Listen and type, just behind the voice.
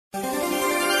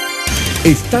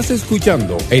Estás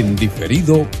escuchando en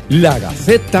diferido La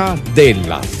Gaceta de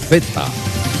la Z.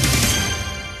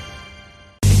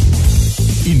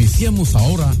 Iniciamos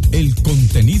ahora el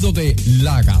contenido de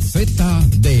La Gaceta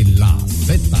de la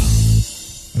Z.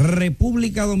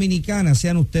 República Dominicana,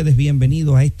 sean ustedes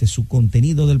bienvenidos a su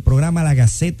contenido del programa La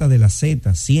Gaceta de la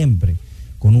Z, siempre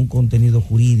con un contenido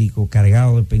jurídico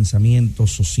cargado de pensamiento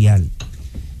social,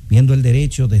 viendo el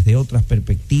derecho desde otras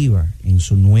perspectivas en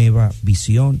su nueva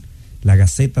visión. La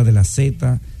Gaceta de la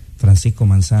Z, Francisco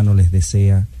Manzano les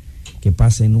desea que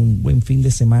pasen un buen fin de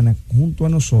semana junto a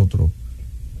nosotros.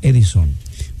 Edison.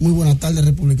 Muy buenas tardes,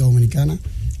 República Dominicana.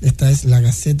 Esta es La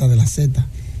Gaceta de la Z,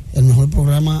 el mejor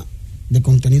programa de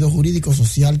contenido jurídico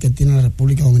social que tiene la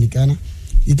República Dominicana,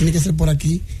 y tiene que ser por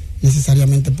aquí,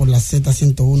 necesariamente por la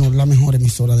Z101, la mejor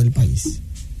emisora del país.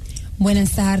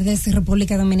 Buenas tardes,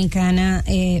 República Dominicana.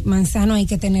 Manzano, hay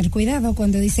que tener cuidado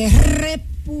cuando dice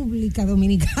República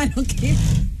Dominicana, que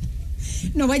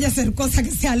no vaya a ser cosa que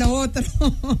sea lo otro.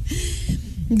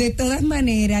 De todas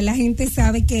maneras, la gente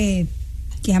sabe que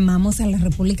amamos a la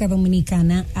República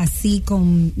Dominicana, así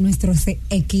con nuestros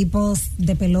equipos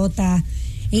de pelota,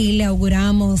 y le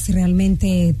auguramos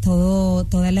realmente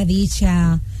toda la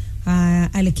dicha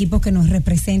al equipo que nos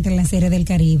representa en la Serie del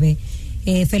Caribe.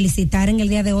 Felicitar en el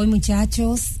día de hoy,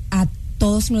 muchachos, a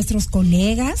todos nuestros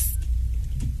colegas.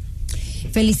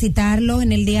 Felicitarlos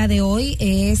en el día de hoy.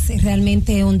 Es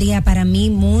realmente un día para mí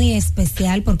muy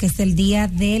especial porque es el día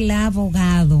del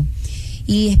abogado.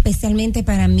 Y especialmente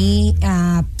para mí,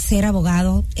 ser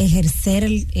abogado, ejercer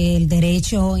el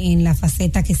derecho en la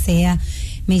faceta que sea,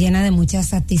 me llena de mucha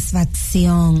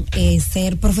satisfacción.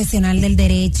 Ser profesional del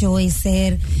derecho es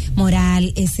ser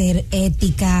moral, es ser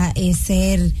ética, es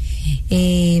ser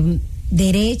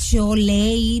derecho,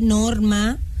 ley,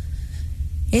 norma.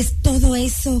 Es todo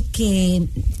eso que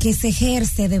se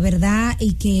ejerce de verdad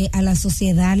y que a la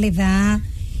sociedad le da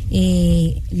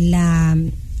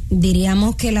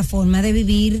diríamos que la forma de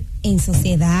vivir en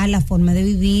sociedad, la forma de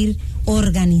vivir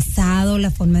organizado,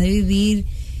 la forma de vivir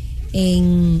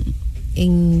en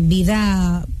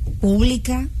vida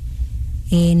pública,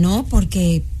 no,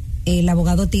 porque el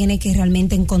abogado tiene que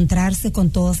realmente encontrarse con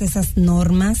todas esas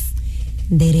normas,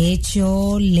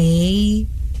 derecho, ley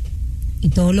y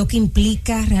todo lo que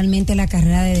implica realmente la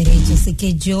carrera de derecho. Así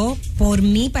que yo, por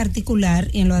mi particular,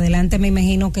 y en lo adelante me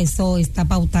imagino que eso está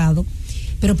pautado,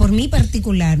 pero por mi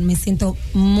particular me siento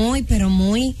muy, pero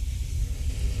muy,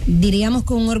 diríamos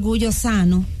con un orgullo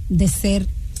sano de ser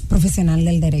profesional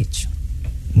del derecho.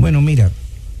 Bueno, mira,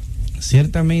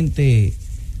 ciertamente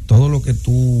todo lo que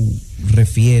tú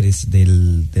refieres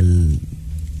del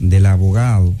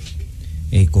abogado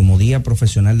como Día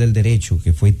Profesional del Derecho,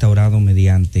 que fue instaurado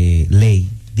mediante ley,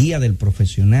 Día del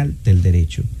Profesional del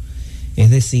Derecho, es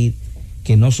decir,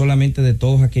 que no solamente de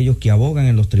todos aquellos que abogan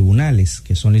en los tribunales,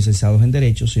 que son licenciados en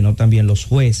Derecho, sino también los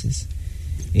jueces,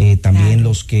 también claro,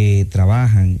 los que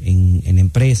trabajan en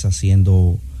empresas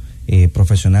siendo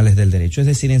profesionales del derecho, es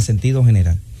decir, en sentido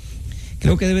general.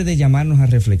 Creo que debe de llamarnos a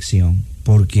reflexión,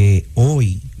 porque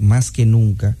hoy, más que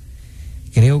nunca,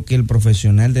 creo que el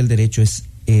profesional del derecho es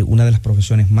una de las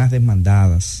profesiones más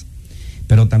demandadas,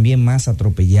 pero también más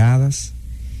atropelladas,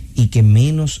 y que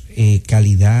menos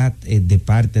calidad de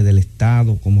parte del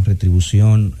Estado como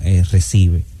retribución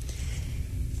recibe.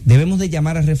 Debemos de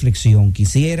llamar a reflexión.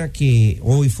 Quisiera que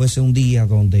hoy fuese un día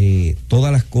donde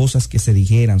todas las cosas que se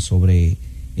dijeran sobre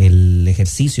el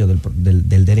ejercicio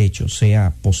del derecho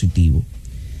sea positivo,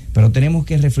 pero tenemos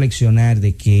que reflexionar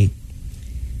de que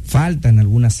faltan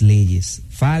algunas leyes,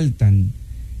 faltan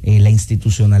la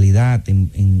institucionalidad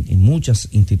en muchas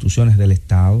instituciones del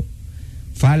Estado,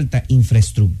 falta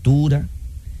infraestructura,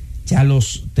 ya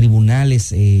los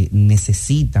tribunales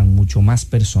necesitan mucho más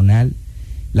personal,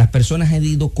 las personas han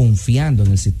ido confiando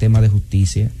en el sistema de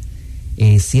justicia,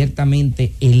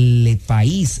 ciertamente el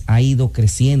país ha ido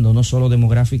creciendo no solo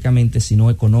demográficamente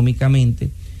sino económicamente,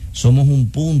 somos un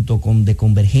punto de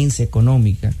convergencia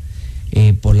económica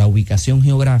por la ubicación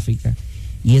geográfica,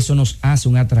 y eso nos hace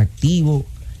un atractivo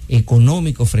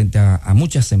económico frente a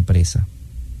muchas empresas.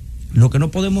 Lo que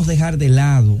no podemos dejar de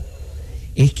lado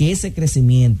es que ese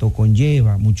crecimiento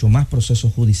conlleva mucho más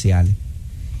procesos judiciales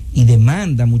y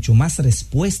demanda mucho más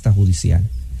respuesta judicial.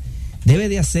 Debe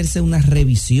de hacerse una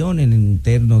revisión en el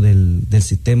interno del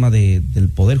sistema del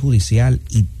Poder Judicial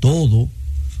y todo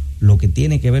lo que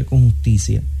tiene que ver con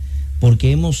justicia,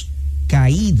 porque hemos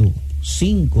caído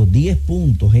 5, 10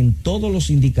 puntos en todos los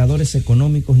indicadores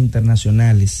económicos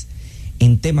internacionales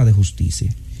en tema de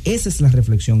justicia. Esa es la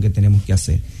reflexión que tenemos que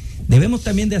hacer. Debemos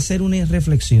también de hacer una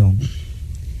reflexión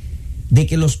de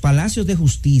que los palacios de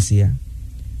justicia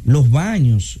los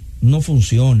baños no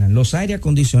funcionan, los aire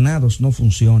acondicionados no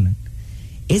funcionan.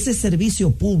 Ese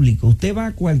servicio público, usted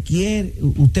va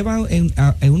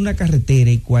en una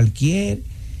carretera y cualquier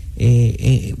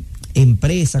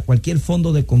empresa, cualquier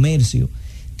fondo de comercio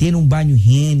tiene un baño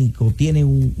higiénico, tiene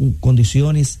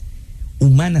condiciones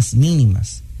humanas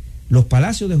mínimas. Los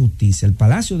palacios de justicia, el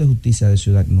Palacio de Justicia de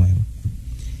Ciudad Nueva,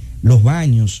 los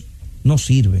baños no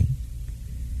sirven.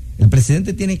 El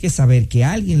presidente tiene que saber que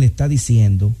alguien le está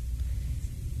diciendo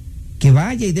que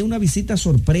vaya y dé una visita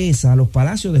sorpresa a los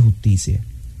palacios de justicia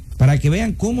para que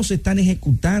vean cómo se están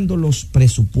ejecutando los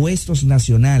presupuestos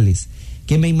nacionales,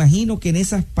 que me imagino que en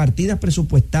esas partidas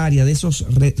presupuestarias de esos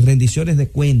rendiciones de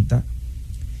cuenta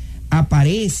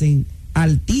aparecen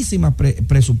altísimos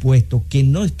presupuestos que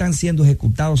no están siendo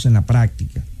ejecutados en la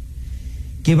práctica.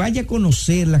 Que vaya a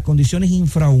conocer las condiciones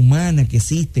infrahumanas que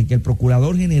existen, que el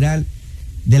Procurador General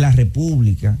de la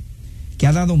República, que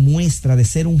ha dado muestra de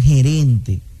ser un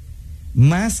gerente,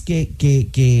 más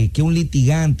que un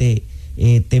litigante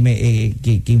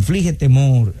que inflige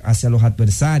temor hacia los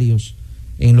adversarios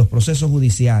en los procesos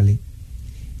judiciales,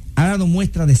 ha dado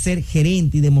muestra de ser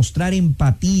gerente y de mostrar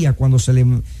empatía cuando se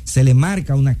le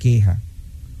marca una queja.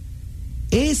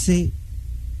 Ese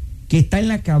que está en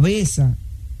la cabeza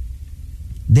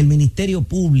del Ministerio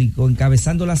Público,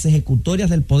 encabezando las ejecutorias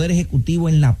del Poder Ejecutivo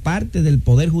en la parte del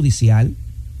Poder Judicial,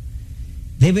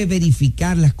 debe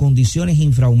verificar las condiciones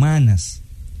infrahumanas.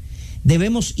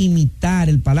 Debemos imitar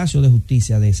el Palacio de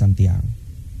Justicia de Santiago.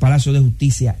 Palacio de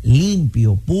Justicia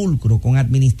limpio, pulcro, con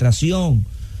administración,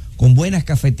 con buenas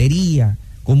cafeterías,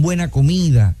 con buena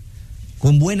comida,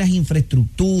 con buenas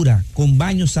infraestructuras, con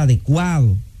baños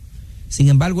adecuados. Sin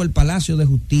embargo, el Palacio de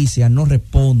Justicia no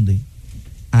responde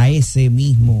a ese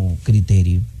mismo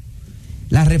criterio.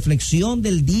 La reflexión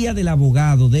del Día del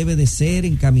Abogado debe de ser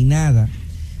encaminada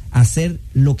a hacer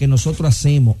lo que nosotros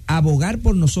hacemos, abogar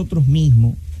por nosotros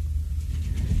mismos,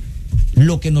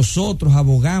 lo que nosotros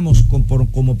abogamos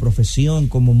como profesión,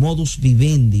 como modus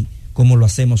vivendi, como lo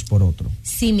hacemos por otro.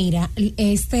 Sí, mira,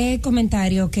 este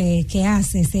comentario que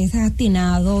haces es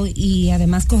atinado y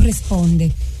además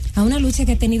corresponde a una lucha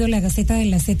que ha tenido la Gaceta de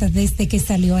la Z desde que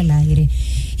salió al aire,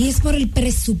 y es por el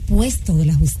presupuesto de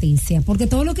la justicia, porque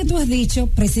todo lo que tú has dicho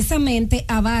precisamente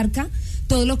abarca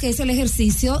todo lo que es el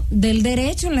ejercicio del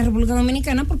derecho en la República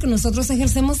Dominicana, porque nosotros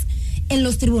ejercemos en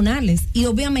los tribunales, y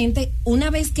obviamente una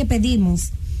vez que pedimos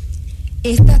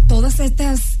todas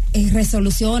estas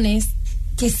resoluciones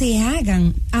que se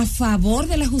hagan a favor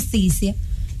de la justicia,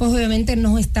 pues obviamente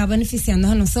nos está beneficiando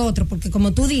a nosotros, porque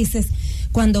como tú dices,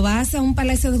 cuando vas a un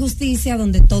Palacio de Justicia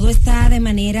donde todo está de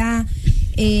manera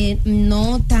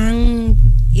no tan,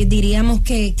 diríamos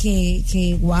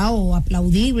que wow,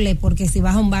 aplaudible, porque si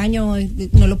vas a un baño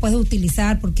no lo puedes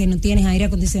utilizar porque no tienes aire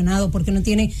acondicionado, porque no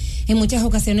tienes en muchas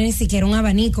ocasiones ni siquiera un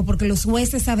abanico, porque los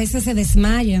jueces a veces se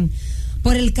desmayan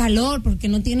por el calor, porque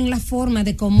no tienen la forma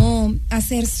de cómo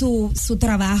hacer su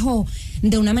trabajo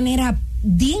de una manera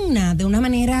digna, de una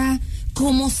manera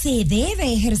como se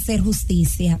debe ejercer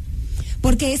justicia.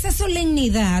 Porque esa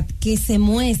solemnidad que se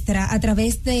muestra a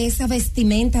través de esa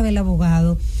vestimenta del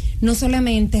abogado no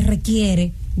solamente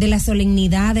requiere de la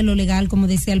solemnidad de lo legal, como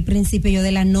decía al principio yo,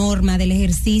 de la norma, del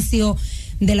ejercicio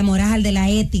de la moral, de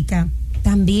la ética.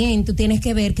 También tú tienes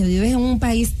que ver que vives en un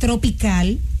país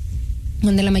tropical,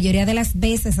 donde la mayoría de las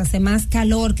veces hace más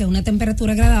calor que una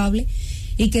temperatura agradable,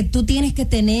 y que tú tienes que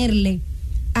tenerle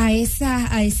a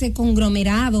ese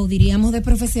conglomerado, diríamos, de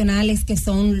profesionales que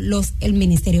son el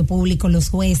Ministerio Público, los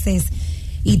jueces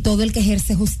y todo el que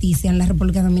ejerce justicia en la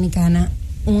República Dominicana,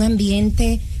 un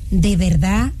ambiente de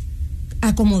verdad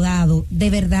acomodado, de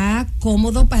verdad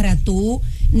cómodo para tú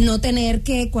no tener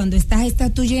que, cuando estás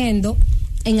estatuyendo,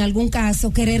 en algún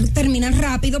caso, querer terminar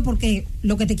rápido porque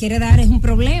lo que te quiere dar es un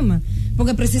problema,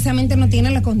 porque precisamente no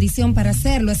tiene la condición para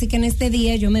hacerlo. Así que en este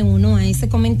día yo me uno a ese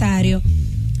comentario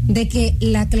de que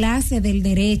la clase del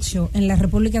derecho en la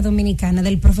República Dominicana,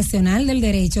 del profesional del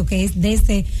derecho, que es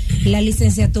desde la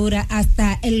licenciatura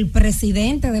hasta el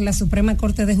presidente de la Suprema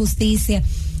Corte de Justicia,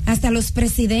 hasta los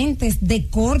presidentes de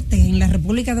corte en la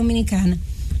República Dominicana,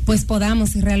 pues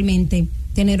podamos realmente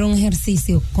tener un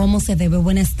ejercicio como se debe.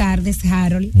 Buenas tardes,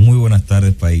 Harold. Muy buenas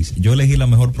tardes, país. Yo elegí la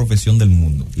mejor profesión del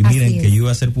mundo. Y miren que yo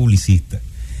iba a ser publicista.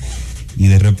 Y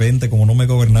de repente, como no me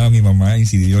gobernaba mi mamá,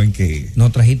 incidió en que...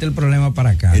 No trajiste el problema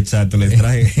para acá. Exacto, les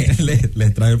traje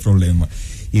el problema.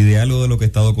 Y de algo de lo que he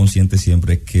estado consciente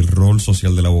siempre es que el rol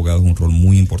social del abogado es un rol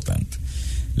muy importante.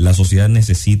 La sociedad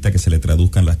necesita que se le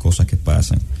traduzcan las cosas que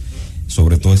pasan,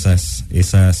 sobre todo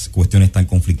esas cuestiones tan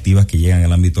conflictivas que llegan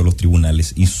al ámbito de los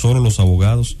tribunales, y solo los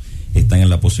abogados están en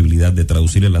la posibilidad de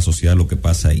traducir en la sociedad lo que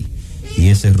pasa ahí. y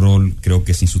ese rol creo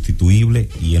que es insustituible,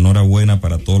 y enhorabuena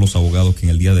para todos los abogados que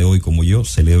en el día de hoy, como yo,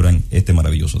 celebran este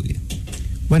maravilloso día.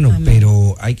 Bueno, Amén.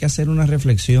 Pero hay que hacer una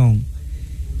reflexión,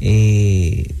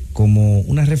 como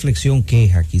una reflexión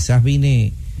queja. Quizás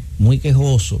vine muy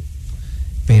quejoso,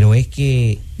 pero es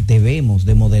que debemos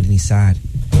de modernizar.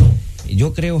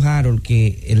 Yo creo, Harold,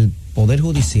 que el Poder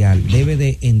Judicial debe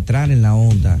de entrar en la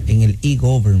onda, en el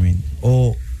e-government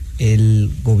o el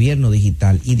gobierno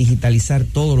digital, y digitalizar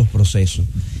todos los procesos.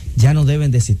 Ya no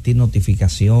deben de existir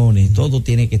notificaciones, todo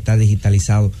tiene que estar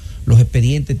digitalizado. Los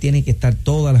expedientes tienen que estar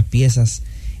todas las piezas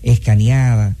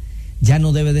escaneadas. Ya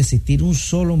no debe de existir un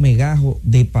solo megajo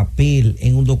de papel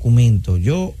en un documento.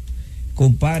 Yo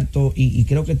comparto, y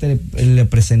creo que le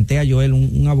presenté a Joel,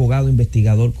 un abogado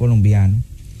investigador colombiano,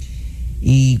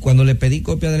 y cuando le pedí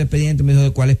copia del expediente me dijo: ¿de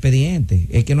cuál expediente?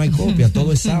 Es que no hay copia,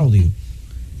 todo es audio.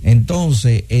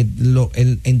 Entonces,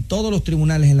 en todos los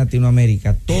tribunales en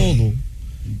Latinoamérica, todo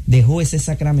dejó ese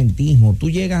sacramentismo. Tú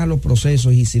llegas a los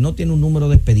procesos y si no tienes un número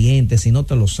de expediente, si no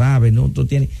te lo sabes, no tú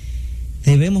tienes,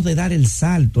 debemos de dar el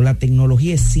salto. La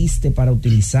tecnología existe para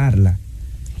utilizarla.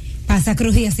 Pasa,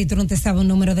 Crujía, si tú no te sabes un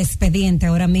número de expediente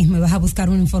ahora mismo y vas a buscar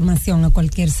una información a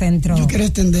cualquier centro. Yo quiero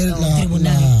extender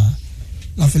tribunal.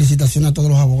 la felicitación a todos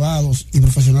los abogados y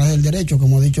profesionales del derecho.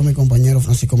 Como ha dicho mi compañero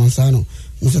Francisco Manzano,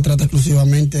 no se trata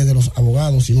exclusivamente de los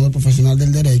abogados, sino del profesional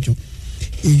del derecho.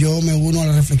 Y yo me uno a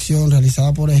la reflexión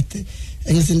realizada por en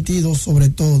el sentido, sobre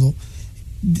todo,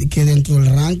 de que dentro del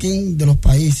ranking de los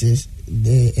países,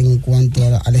 en cuanto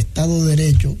al Estado de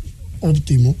Derecho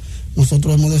óptimo,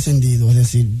 nosotros hemos descendido. Es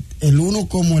decir, el 1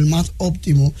 como el más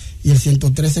óptimo y el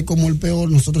 113 como el peor.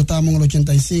 Nosotros estábamos en el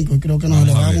 85 y creo que nos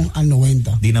elevamos al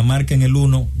 90. Dinamarca en el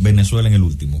 1, Venezuela en el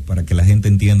último, para que la gente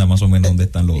entienda más o menos dónde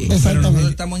están los otros. Pero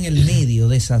nosotros estamos en el medio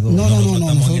de esas dos. No,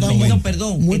 nosotros estamos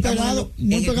perdón, muy estamos pegado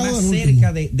más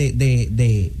cerca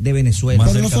de Venezuela.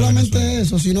 Pero no solamente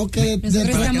eso, sino que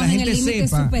para que la gente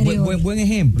sepa, buen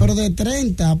ejemplo. Pero de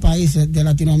 30 países de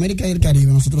Latinoamérica y el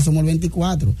Caribe, nosotros somos el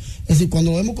 24. Es decir,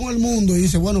 cuando lo vemos con el mundo y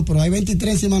dice, bueno, pero hay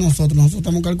 23 encima de nosotros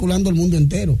estamos calculando el mundo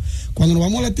entero. Cuando nos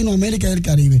vamos a Latinoamérica y el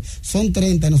Caribe, son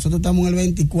 30 y nosotros estamos en el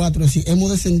 24. Es decir, hemos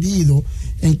descendido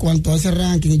en cuanto a ese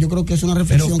ranking, y yo creo que es una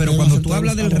reflexión. Pero cuando tú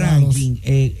hablas del ranking,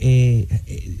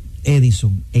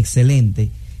 Edison, excelente,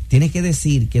 tienes que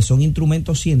decir que son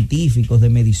instrumentos científicos de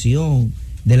medición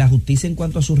de la justicia en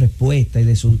cuanto a su respuesta y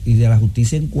de la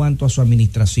justicia en cuanto a su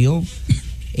administración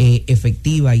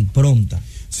efectiva y pronta.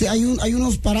 Sí, hay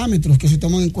unos parámetros que se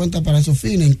toman en cuenta para esos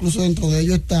fines. Incluso dentro de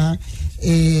ello está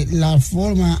la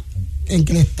forma en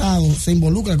que el Estado se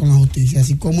involucra con la justicia,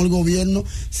 así como el gobierno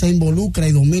se involucra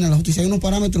y domina la justicia. Hay unos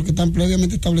parámetros que están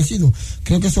previamente establecidos.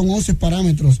 Creo que son 11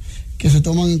 parámetros que se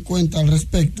toman en cuenta al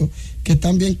respecto, que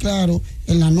están bien claros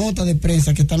en la nota de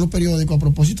prensa que está en los periódicos a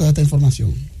propósito de esta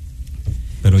información.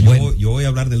 Pero yo voy a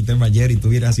hablar del tema ayer y tú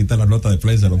vienes a citar la nota de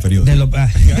prensa en los periódicos.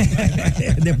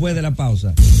 Después de la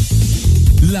pausa.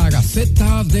 La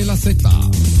Gaceta de la Z.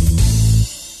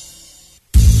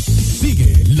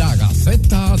 Sigue la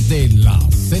Gaceta de la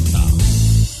Z.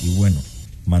 Y bueno,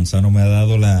 Manzano me ha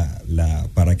dado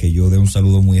para que yo dé un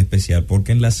saludo muy especial,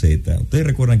 porque en la Z, ustedes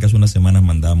recuerdan que hace unas semanas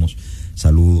mandamos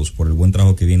saludos por el buen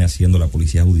trabajo que viene haciendo la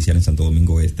Policía Judicial en Santo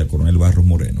Domingo Este, al coronel Barros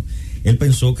Moreno. Él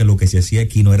pensó que lo que se hacía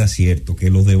aquí no era cierto,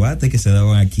 que los debates que se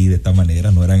daban aquí de esta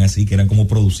manera no eran así, que eran como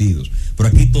producidos. Pero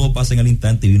aquí todo pasa en el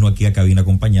instante, y vino aquí a cabina a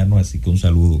acompañarnos, así que un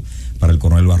saludo para el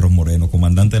coronel Barros Moreno,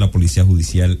 comandante de la Policía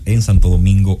Judicial en Santo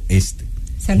Domingo Este.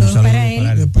 Saludos para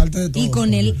él de parte de todos, y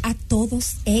con él a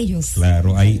todos ellos.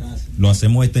 Claro, ahí lo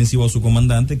hacemos extensivo a su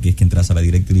comandante, que es quien traza la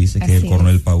directriz, que es el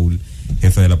coronel Paul,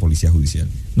 jefe de la Policía Judicial.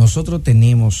 Nosotros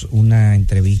tenemos una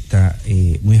entrevista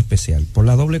muy especial, por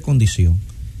la doble condición: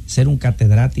 ser un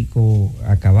catedrático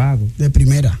acabado. De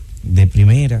primera.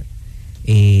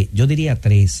 Yo diría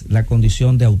 3, la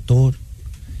condición de autor,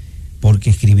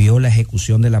 porque escribió La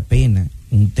ejecución de la pena,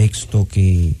 un texto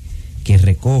que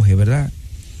recoge, ¿verdad?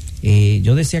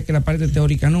 Yo decía que la parte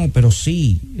teórica no, pero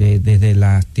sí, desde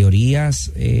las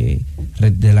teorías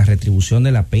de la retribución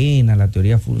de la pena, la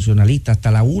teoría funcionalista, hasta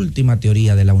la última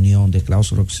teoría de la unión de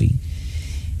Klaus Roxy.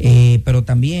 Pero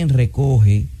también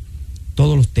recoge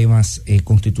todos los temas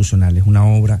constitucionales, una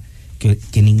obra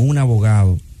que ningún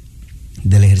abogado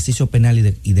del ejercicio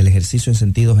penal y del ejercicio en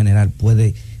sentido general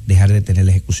puede dejar de tener,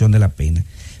 la ejecución de la pena.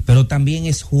 Pero también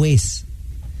es juez,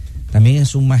 también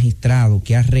es un magistrado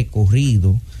que ha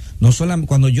recorrido, no solamente,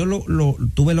 cuando yo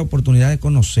tuve la oportunidad de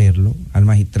conocerlo, al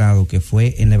magistrado, que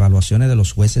fue en las evaluaciones de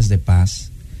los jueces de paz,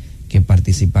 que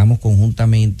participamos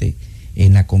conjuntamente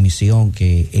en la comisión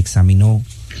que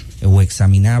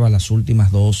examinaba las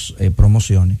últimas 2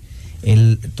 promociones,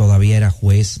 él todavía era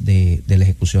juez de la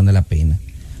ejecución de la pena.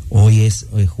 Hoy es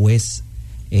juez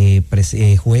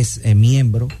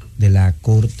miembro de la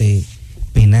Corte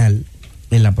Penal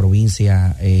en la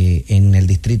provincia, en el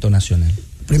Distrito Nacional.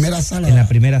 Primera sala. En la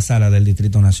primera sala del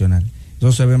Distrito Nacional.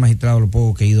 Eso se ve, magistrado, lo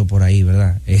poco que he ido por ahí,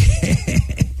 ¿verdad?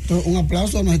 Un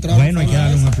aplauso al magistrado. Bueno, hay que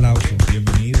darle un aplauso.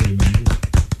 Bienvenido.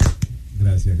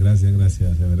 Gracias.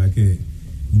 De verdad que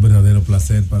un verdadero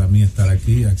placer para mí estar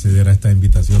aquí, acceder a esta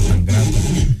invitación tan grata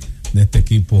de este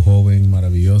equipo joven,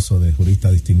 maravilloso, de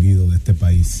juristas distinguidos de este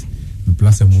país. Me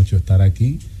place mucho estar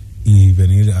aquí y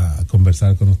venir a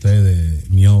conversar con ustedes de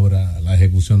mi obra, La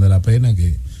ejecución de la pena,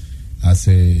 que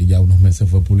hace ya unos meses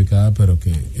fue publicada, pero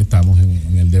que estamos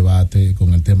en el debate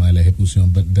con el tema de la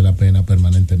ejecución de la pena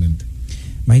permanentemente.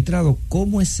 Magistrado,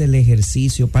 ¿cómo es el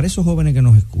ejercicio, para esos jóvenes que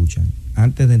nos escuchan,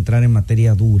 antes de entrar en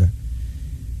materia dura,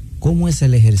 cómo es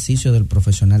el ejercicio del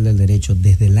profesional del derecho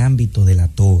desde el ámbito de la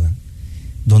toga,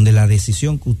 donde la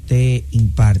decisión que usted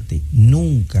imparte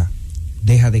nunca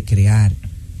deja de crear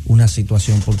una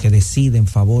situación porque decide en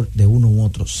favor de uno u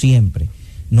otro, siempre?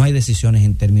 No hay decisiones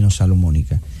en términos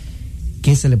salomónicos.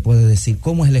 ¿Qué se le puede decir?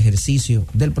 ¿Cómo es el ejercicio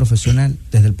del profesional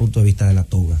desde el punto de vista de la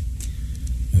toga?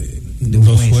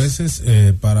 Los jueces,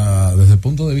 desde el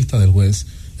punto de vista del juez,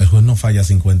 el juez no falla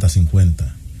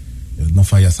 50-50, no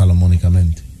falla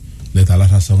salomónicamente, le da la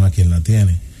razón a quien la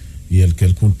tiene, y el que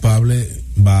es culpable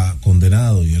va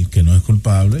condenado y el que no es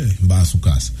culpable va a su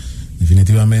casa.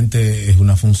 Definitivamente es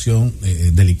una función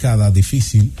delicada,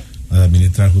 difícil de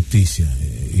administrar justicia,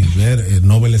 y ver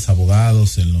nobles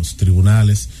abogados en los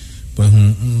tribunales, pues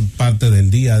parte del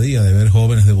día a día de ver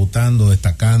jóvenes debutando,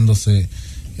 destacándose,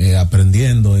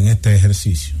 aprendiendo en este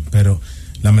ejercicio. Pero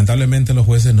lamentablemente los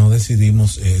jueces no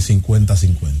decidimos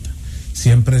 50-50.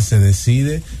 Siempre se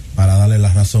decide para darle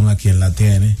la razón a quien la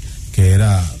tiene, que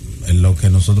era lo que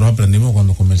nosotros aprendimos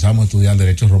cuando comenzamos a estudiar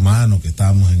Derecho Romano, que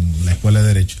estábamos en la Escuela de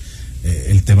Derecho,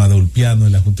 el tema de Ulpiano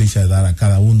y la justicia, de dar a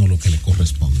cada uno lo que le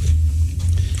corresponde.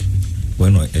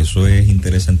 Bueno, eso es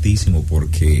interesantísimo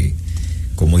porque,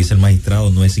 como dice el magistrado,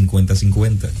 no es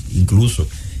 50-50. Incluso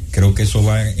creo que eso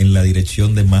va en la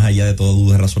dirección de más allá de toda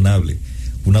duda razonable.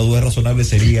 Una duda razonable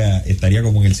estaría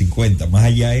como en el 50, más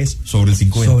allá es sobre el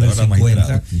 50. Sobre el 50.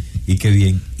 Magistrado. Y qué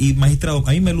bien. Y magistrado,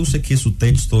 a mí me luce que su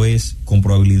texto es, con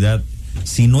probabilidad,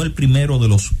 si no el primero de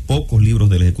los pocos libros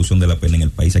de la ejecución de la pena en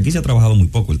el país. Aquí se ha trabajado muy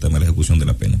poco el tema de la ejecución de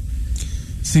la pena.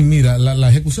 Sí, mira, la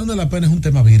ejecución de la pena es un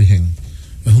tema virgen,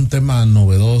 es un tema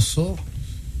novedoso.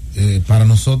 Para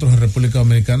nosotros en República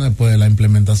Dominicana, después de la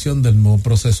implementación del nuevo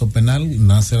proceso penal,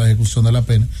 nace la ejecución de la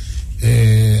pena.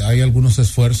 Hay algunos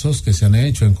esfuerzos que se han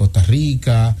hecho en Costa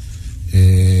Rica,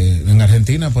 en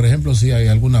Argentina, por ejemplo, sí hay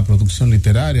alguna producción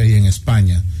literaria, y en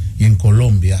España y en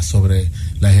Colombia sobre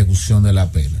la ejecución de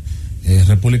la pena.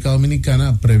 República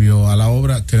Dominicana, previo a la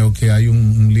obra, creo que hay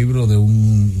un libro de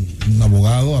un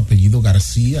abogado apellido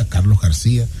García, Carlos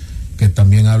García, que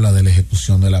también habla de la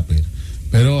ejecución de la pena.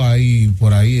 Pero hay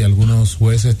por ahí algunos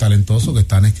jueces talentosos que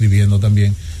están escribiendo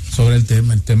también sobre el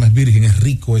tema. El tema es virgen, es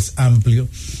rico, es amplio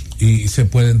y se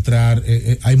puede entrar,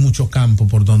 hay mucho campo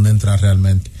por donde entrar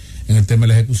realmente en el tema de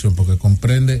la ejecución, porque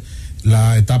comprende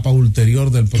la etapa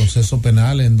ulterior del proceso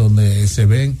penal, en donde se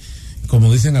ven,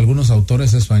 como dicen algunos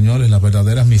autores españoles, las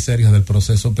verdaderas miserias del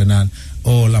proceso penal,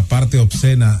 o la parte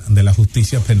obscena de la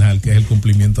justicia penal, que es el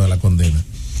cumplimiento de la condena.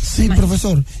 Sí,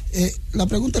 profesor, la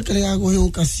pregunta que le hago es en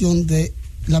ocasión de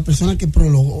la persona que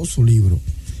prologó su libro.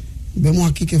 Vemos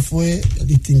aquí que fue el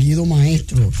distinguido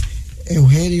maestro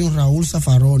Eugenio Raúl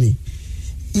Zaffaroni,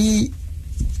 y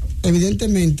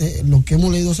evidentemente lo que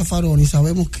hemos leído de Zaffaroni,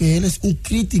 sabemos que él es un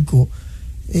crítico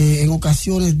en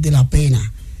ocasiones de la pena,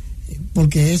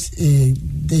 porque es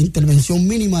de intervención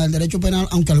mínima del derecho penal,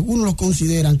 aunque algunos lo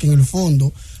consideran que en el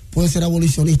fondo puede ser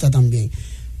abolicionista también.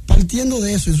 Partiendo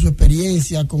de eso y su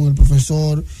experiencia con el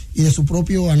profesor y de su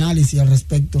propio análisis al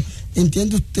respecto,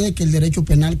 ¿entiende usted que el derecho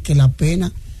penal, que la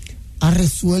pena, ha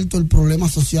resuelto el problema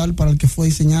social para el que fue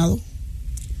diseñado?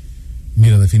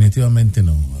 Mira, definitivamente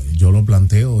no. Yo lo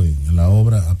planteo en la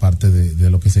obra, aparte de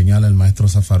lo que señala el maestro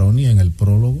Zaffaroni en el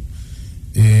prólogo.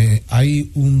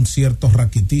 Hay un cierto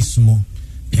raquitismo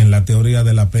en la teoría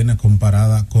de la pena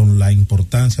comparada con la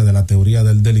importancia de la teoría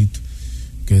del delito,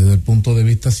 que desde el punto de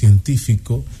vista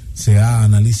científico se ha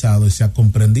analizado y se ha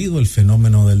comprendido el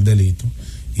fenómeno del delito,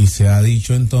 y se ha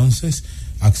dicho entonces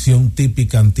acción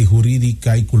típica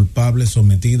antijurídica y culpable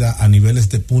sometida a niveles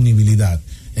de punibilidad.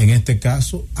 En este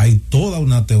caso hay toda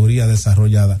una teoría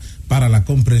desarrollada para la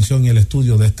comprensión y el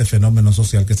estudio de este fenómeno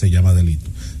social que se llama delito.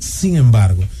 Sin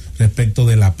embargo, respecto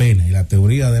de la pena y la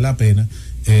teoría de la pena,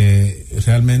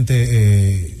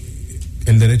 realmente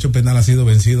el derecho penal ha sido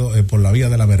vencido por la vía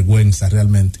de la vergüenza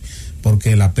realmente,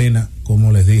 porque la pena,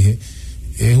 como les dije,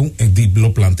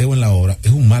 lo planteo en la obra,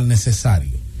 es un mal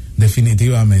necesario,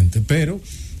 definitivamente, pero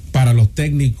para los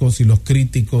técnicos y los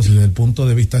críticos y desde el punto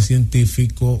de vista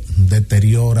científico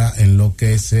deteriora,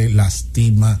 enloquece,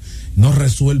 lastima, no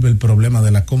resuelve el problema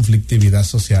de la conflictividad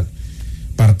social,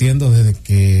 partiendo desde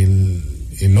que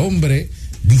el hombre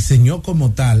diseñó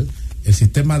como tal el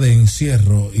sistema de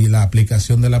encierro y la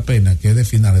aplicación de la pena, que es de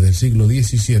finales del siglo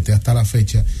XVII hasta la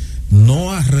fecha,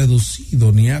 no ha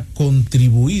reducido ni ha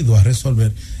contribuido a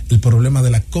resolver el problema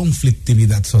de la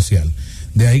conflictividad social.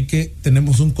 De ahí que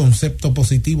tenemos un concepto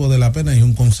positivo de la pena y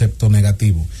un concepto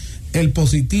negativo. El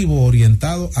positivo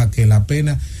orientado a que la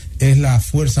pena es la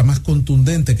fuerza más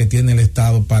contundente que tiene el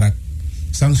Estado para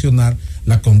sancionar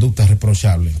la conducta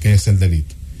reprochable, que es el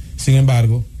delito. Sin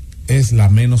embargo, es la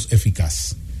menos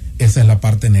eficaz. Esa es la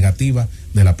parte negativa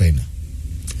de la pena.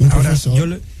 Ahora, yo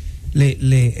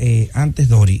antes,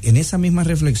 Dori, en esa misma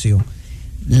reflexión,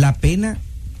 la pena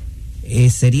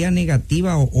sería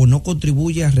negativa o no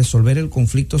contribuye a resolver el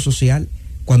conflicto social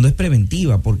cuando es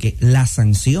preventiva, porque la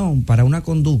sanción para una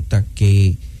conducta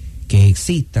que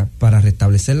exista para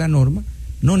restablecer la norma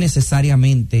no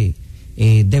necesariamente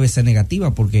debe ser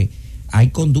negativa, porque hay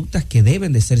conductas que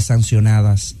deben de ser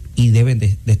sancionadas y deben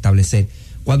de establecer.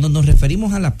 Cuando nos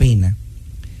referimos a la pena,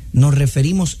 nos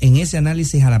referimos en ese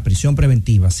análisis a la prisión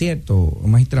preventiva, ¿cierto,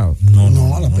 magistrado?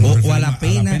 No, a la pena. O a la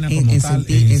pena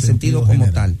en sentido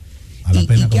como tal. ¿Y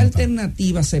qué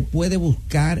alternativa se puede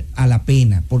buscar a la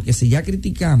pena? Porque si ya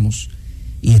criticamos,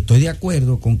 y estoy de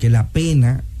acuerdo con que la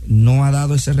pena no ha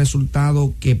dado ese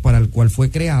resultado que para el cual fue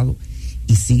creado,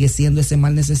 y sigue siendo ese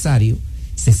mal necesario,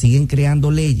 se siguen creando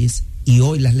leyes, y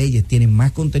hoy las leyes tienen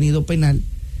más contenido penal.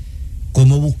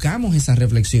 ¿Cómo buscamos esa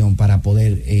reflexión para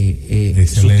poder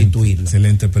sustituirla?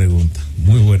 Excelente pregunta,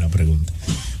 muy buena pregunta.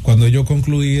 Cuando yo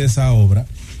concluí esa obra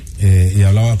y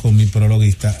hablaba con mi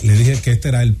prologuista, le dije que este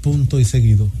era el punto y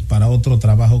seguido para otro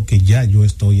trabajo que ya yo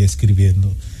estoy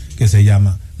escribiendo, que se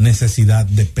llama Necesidad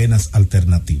de penas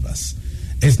alternativas.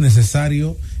 Es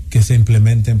necesario que se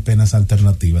implementen penas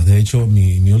alternativas. De hecho,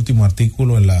 mi último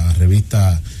artículo en la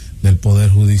revista del Poder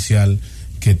Judicial,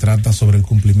 que trata sobre el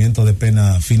cumplimiento de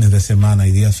penas fines de semana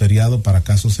y días feriados para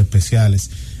casos especiales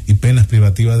y penas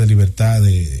privativas de libertad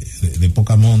de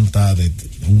poca monta, de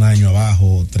 1 año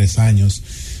abajo, 3 años,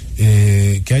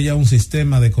 que haya un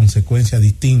sistema de consecuencia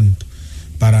distinto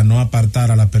para no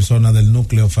apartar a la persona del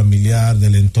núcleo familiar,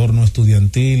 del entorno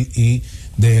estudiantil y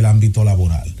del ámbito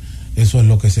laboral. Eso es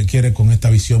lo que se quiere con esta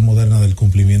visión moderna del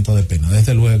cumplimiento de pena.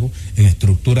 Desde luego, en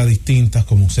estructuras distintas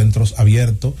como centros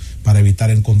abiertos para evitar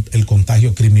el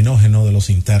contagio criminógeno de los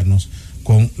internos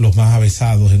con los más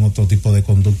avesados en otro tipo de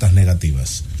conductas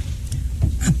negativas.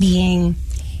 Bien.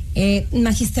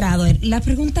 Magistrado, la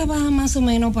pregunta va más o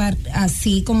menos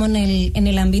así como en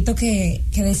el ámbito que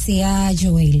decía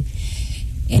Joel.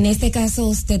 En este caso,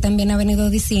 usted también ha venido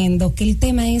diciendo que el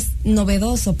tema es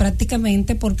novedoso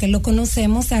prácticamente porque lo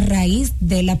conocemos a raíz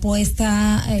de la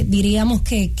puesta, diríamos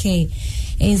que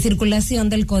en circulación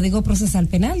del Código Procesal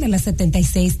Penal de la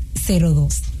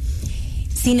 7602.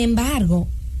 Sin embargo,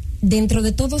 dentro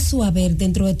de todo su haber,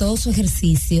 dentro de todo su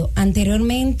ejercicio,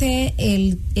 anteriormente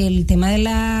el tema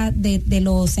de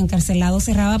los encarcelados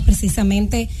cerraba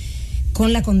precisamente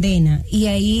con la condena, y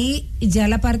ahí ya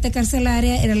la parte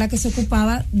carcelaria era la que se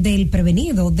ocupaba del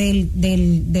prevenido,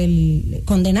 del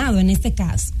condenado en este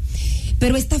caso.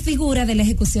 Pero esta figura de la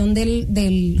ejecución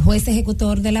del juez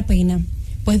ejecutor de la pena,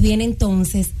 pues viene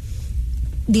entonces,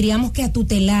 diríamos que a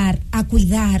tutelar, a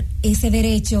cuidar ese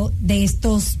derecho de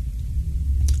estos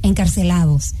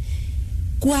encarcelados.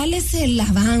 ¿Cuál es el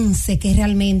avance que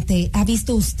realmente ha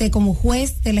visto usted como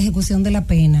juez de la ejecución de la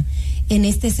pena en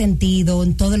este sentido,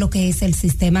 en todo lo que es el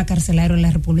sistema carcelario en la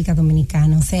República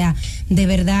Dominicana? O sea, ¿de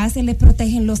verdad se les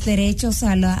protegen los derechos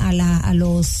a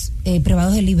los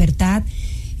privados de libertad?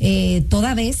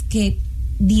 Toda vez que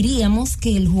diríamos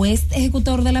que el juez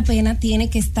ejecutor de la pena tiene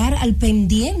que estar al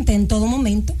pendiente en todo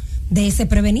momento de ese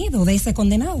prevenido, de ese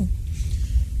condenado.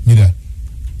 Mira,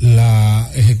 la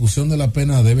ejecución de la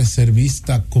pena debe ser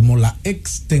vista como la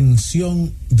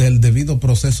extensión del debido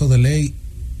proceso de ley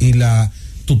y la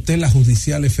tutela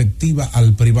judicial efectiva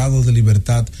al privado de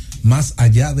libertad más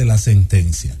allá de la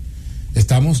sentencia.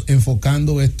 Estamos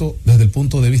enfocando esto desde el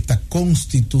punto de vista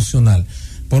constitucional,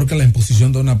 porque la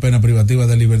imposición de una pena privativa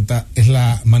de libertad es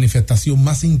la manifestación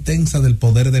más intensa del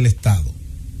poder del Estado.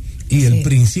 Y el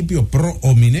principio pro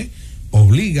homine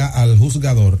obliga al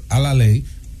juzgador, a la ley,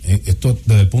 esto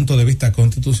desde el punto de vista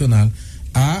constitucional,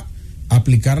 a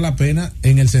aplicar la pena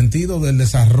en el sentido del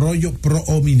desarrollo pro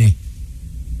homine.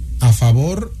 a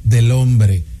favor del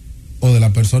hombre o de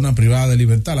la persona privada de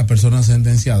libertad, la persona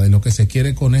sentenciada, y lo que se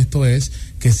quiere con esto es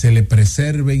que se le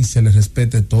preserve y se le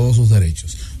respete todos sus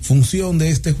derechos. Función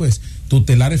de este juez,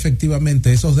 tutelar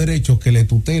efectivamente esos derechos que le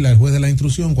tutela el juez de la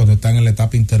instrucción cuando están en la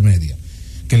etapa intermedia,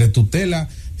 que le tutela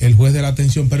el juez de la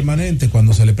atención permanente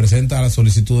cuando se le presenta la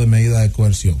solicitud de medida de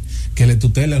coerción, que le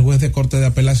tutela el juez de corte de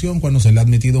apelación cuando se le ha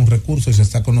admitido un recurso y se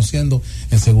está conociendo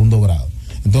en segundo grado.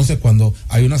 Entonces, cuando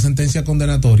hay una sentencia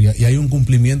condenatoria y hay un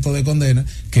cumplimiento de condena,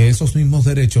 que esos mismos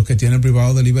derechos que tiene el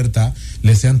privado de libertad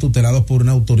le sean tutelados por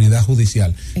una autoridad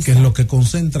judicial. Exacto. Que es lo que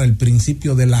concentra el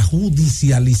principio de la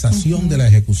judicialización de la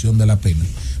ejecución de la pena.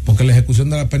 Porque la ejecución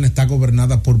de la pena está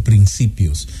gobernada por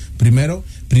principios. Primero,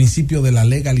 principio de la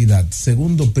legalidad.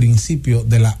 Segundo, principio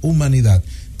de la humanidad.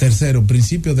 Tercero,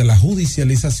 principio de la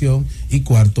judicialización. Y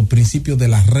cuarto, principio de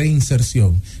la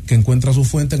reinserción, que encuentra su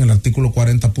fuente en el artículo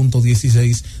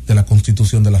 40.16 de la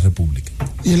Constitución de la República.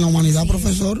 Y en la humanidad,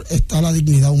 profesor, está la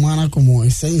dignidad humana como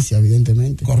esencia,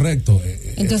 evidentemente. Correcto.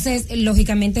 Entonces,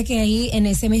 lógicamente que ahí, en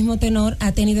ese mismo tenor,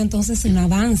 ha tenido entonces un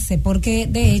avance, porque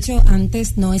de hecho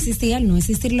antes no existía, al no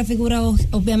existir la figura,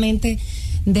 obviamente,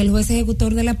 del juez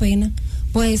ejecutor de la pena,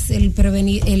 pues el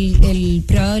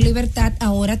privado de libertad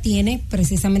ahora tiene,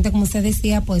 precisamente como usted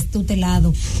decía, pues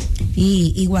tutelado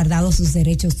y guardado sus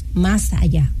derechos más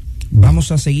allá.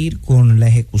 Vamos a seguir con la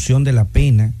ejecución de la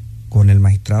pena con el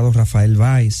magistrado Rafael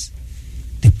Báez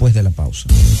después de la pausa.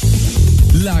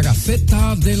 La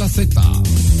Gaceta de la Z.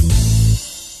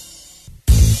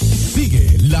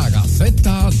 Sigue la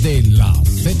Gaceta de la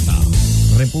Z.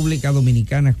 República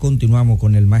Dominicana, continuamos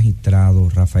con el magistrado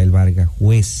Rafael Vargas,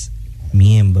 juez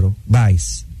miembro,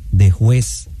 Báez,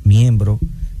 juez miembro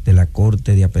de la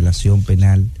Corte de Apelación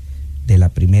Penal de la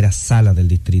primera sala del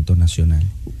Distrito Nacional.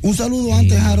 Un saludo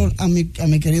antes, Harold, a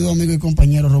mi querido amigo y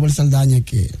compañero Robert Saldaña,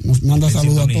 que nos manda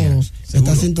saludos a todos.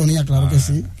 Está en sintonía, claro que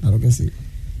sí, claro que sí.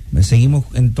 Seguimos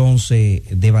entonces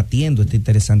debatiendo este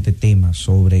interesante tema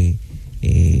sobre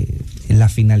la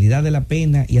finalidad de la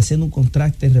pena y haciendo un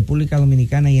contraste en República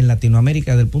Dominicana y en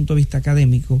Latinoamérica desde el punto de vista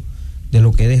académico de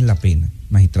lo que es la pena.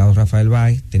 Magistrado Rafael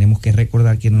Báez, tenemos que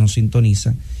recordar, quienes nos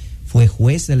sintonizan, fue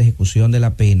juez de la ejecución de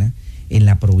la pena en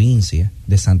la provincia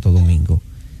de Santo Domingo.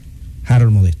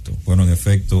 Harold Modesto. Bueno, en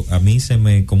efecto, a mí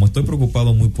como estoy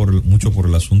preocupado mucho por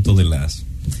el asunto de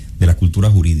la cultura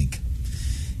jurídica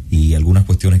y algunas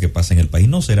cuestiones que pasan en el país,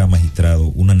 no será, magistrado,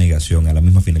 una negación a la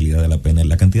misma finalidad de la pena en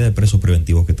la cantidad de presos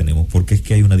preventivos que tenemos, porque es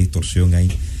que hay una distorsión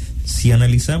ahí. Si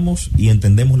analizamos y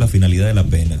entendemos la finalidad de la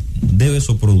pena, ¿debe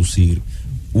eso producir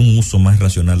un uso más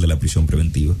racional de la prisión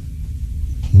preventiva?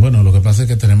 Bueno, lo que pasa es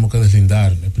que tenemos que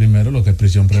deslindar primero lo que es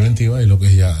prisión preventiva y lo que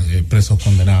es ya presos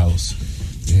condenados.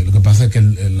 Lo que pasa es que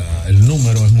el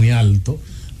número es muy alto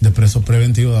de presos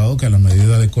preventivos, dado que la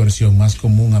medida de coerción más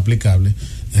común aplicable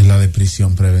es la de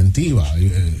prisión preventiva.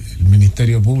 El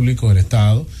Ministerio Público del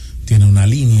Estado tiene una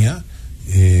línea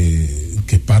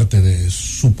que es parte de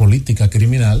su política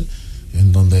criminal,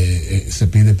 en donde se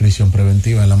pide prisión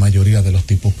preventiva en la mayoría de los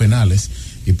tipos penales,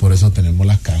 y por eso tenemos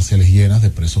las cárceles llenas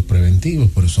de presos preventivos.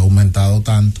 Por eso ha aumentado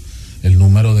tanto el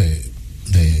número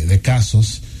de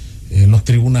casos en los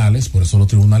tribunales. Por eso los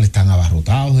tribunales están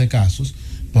abarrotados de casos,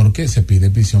 porque se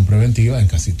pide prisión preventiva en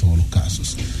casi todos los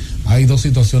casos. Hay dos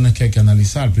situaciones que hay que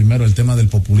analizar. Primero, el tema del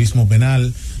populismo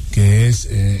penal, que es,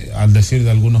 al decir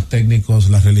de algunos técnicos,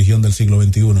 la religión del siglo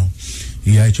XXI,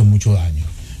 y ha hecho mucho daño.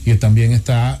 Y también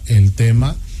está el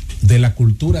tema de la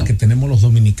cultura que tenemos los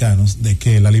dominicanos, de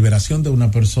que la liberación de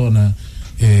una persona,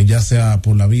 ya sea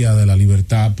por la vía de la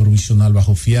libertad provisional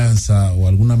bajo fianza o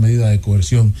alguna medida de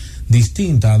coerción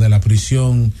distinta de la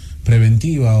prisión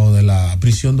preventiva o de la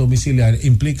prisión domiciliaria,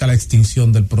 implica la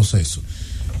extinción del proceso.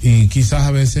 Y quizás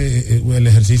a veces el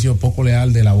ejercicio poco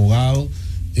leal del abogado,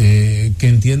 que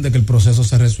entiende que el proceso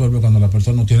se resuelve cuando la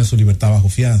persona no tiene su libertad bajo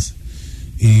fianza.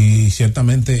 Y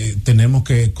ciertamente tenemos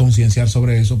que concienciar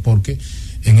sobre eso, porque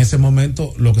en ese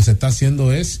momento lo que se está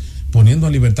haciendo es poniendo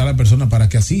en libertad a la persona para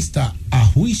que asista a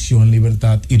juicio en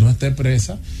libertad y no esté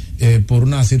presa por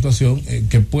una situación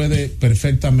que puede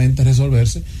perfectamente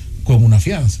resolverse con una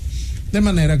fianza. De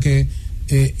manera que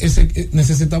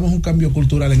necesitamos un cambio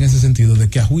cultural en ese sentido, de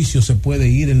que a juicio se puede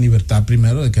ir en libertad.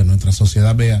 Primero, de que nuestra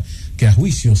sociedad vea que a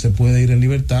juicio se puede ir en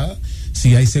libertad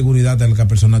si hay seguridad de que la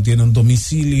persona tiene un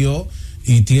domicilio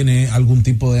y tiene algún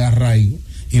tipo de arraigo.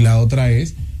 Y la otra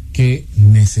es que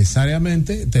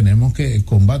necesariamente tenemos que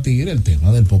combatir el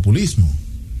tema del populismo,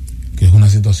 que es una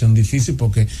situación difícil,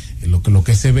 porque lo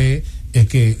que se ve es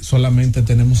que solamente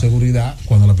tenemos seguridad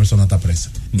cuando la persona está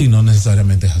presa, y no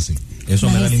necesariamente es así. Eso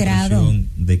me da la impresión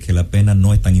de que la pena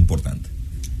no es tan importante.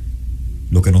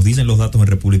 Lo que nos dicen los datos en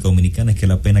República Dominicana es que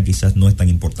la pena quizás no es tan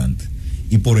importante.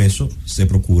 Y por eso se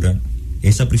procura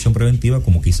esa prisión preventiva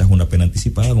como quizás una pena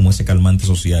anticipada, como ese calmante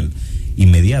social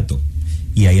inmediato.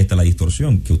 Y ahí está la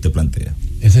distorsión que usted plantea.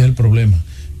 Ese es el problema,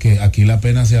 que aquí la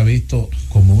pena se ha visto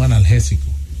como un analgésico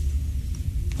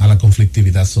a la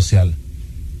conflictividad social.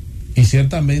 Y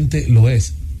ciertamente lo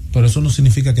es, pero eso no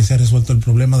significa que se ha resuelto el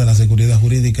problema de la seguridad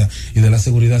jurídica y de la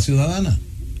seguridad ciudadana.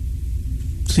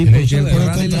 Sí, porque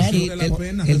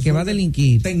el que va a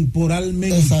delinquir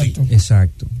temporalmente.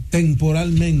 Exacto.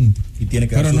 Temporalmente. Y tiene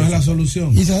que pero no es la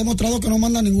solución. Y se ha demostrado que no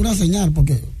manda ninguna señal,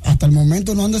 porque hasta el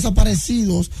momento no han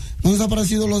desaparecido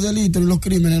los delitos y los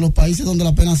crímenes en los países donde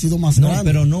la pena ha sido más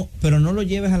grande. Pero no lo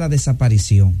lleves a la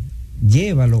desaparición.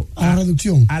 Llévalo a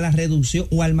la reducción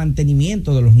o al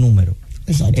mantenimiento de los números.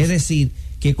 Exacto. Es decir,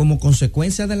 que como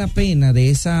consecuencia de la pena, de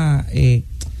esa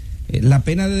la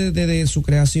pena de su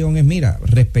creación es, mira,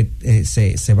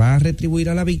 se va a retribuir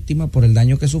a la víctima por el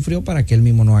daño que sufrió para que él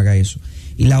mismo no haga eso.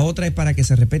 Y la otra es para que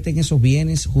se respeten esos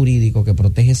bienes jurídicos que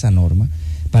protege esa norma.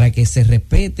 Para que se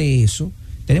respete eso,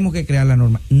 tenemos que crear la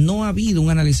norma. No ha habido un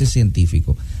análisis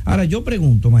científico. Ahora, yo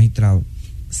pregunto, magistrado,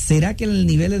 ¿será que los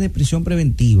niveles de prisión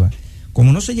preventiva,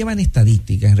 como no se llevan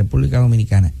estadísticas en República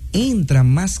Dominicana, entran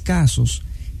más casos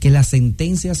que las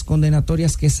sentencias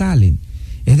condenatorias que salen?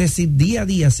 Es decir, día a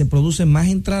día se producen más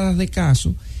entradas de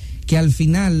casos que al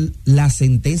final las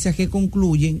sentencias que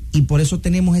concluyen, y por eso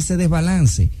tenemos ese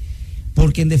desbalance,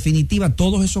 porque en definitiva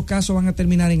todos esos casos van a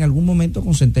terminar en algún momento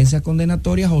con sentencias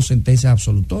condenatorias o sentencias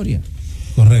absolutorias.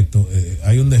 Correcto,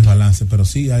 hay un desbalance, pero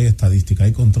sí hay estadística,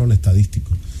 hay control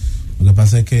estadístico. Lo que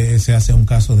pasa es que se hace un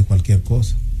caso de cualquier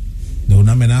cosa, de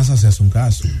una amenaza se hace un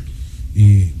caso,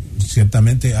 y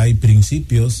ciertamente hay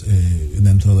principios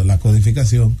dentro de la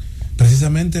codificación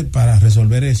precisamente para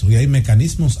resolver eso, y hay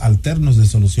mecanismos alternos de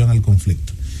solución al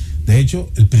conflicto. De hecho,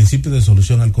 el principio de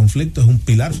solución al conflicto es un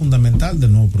pilar fundamental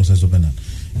del nuevo proceso penal.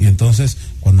 Y entonces,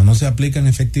 cuando no se aplican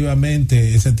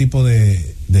efectivamente ese tipo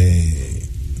de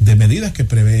medidas que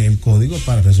prevé el código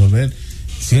para resolver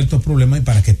ciertos problemas y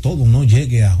para que todo no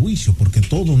llegue a juicio, porque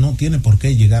todo no tiene por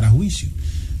qué llegar a juicio.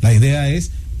 La idea es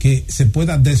que se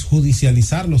pueda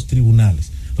desjudicializar los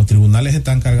tribunales. Los tribunales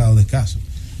están cargados de casos.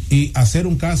 Y hacer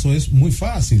un caso es muy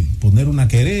fácil, poner una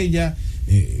querella,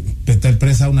 meter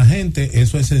presa a una gente,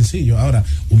 eso es sencillo. Ahora,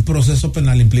 un proceso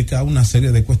penal implica una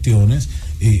serie de cuestiones,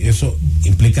 y eso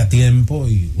implica tiempo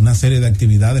y una serie de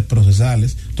actividades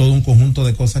procesales, todo un conjunto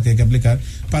de cosas que hay que aplicar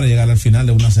para llegar al final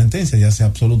de una sentencia, ya sea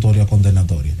absolutoria o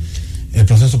condenatoria. El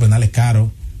proceso penal es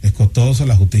caro, es costoso,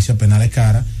 la justicia penal es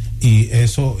cara, y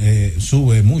eso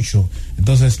sube mucho.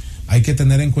 Entonces, hay que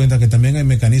tener en cuenta que también hay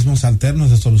mecanismos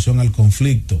alternos de solución al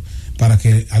conflicto para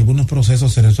que algunos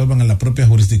procesos se resuelvan en la propia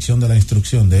jurisdicción de la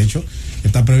instrucción. De hecho,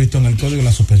 está previsto en el código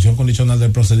la suspensión condicional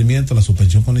del procedimiento, la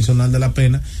suspensión condicional de la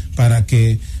pena, para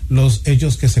que los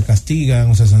hechos que se castigan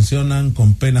o se sancionan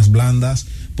con penas blandas,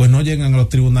 pues no lleguen a los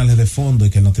tribunales de fondo, y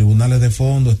que en los tribunales de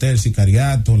fondo esté el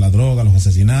sicariato, la droga, los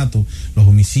asesinatos, los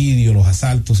homicidios, los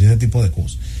asaltos y ese tipo de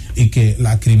cosas. Y que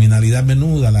la criminalidad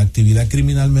menuda, la actividad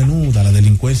criminal menuda, la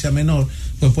delincuencia menor,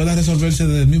 pues pueda resolverse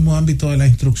desde el mismo ámbito de la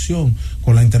instrucción,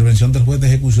 con la intervención del juez de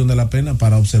ejecución de la pena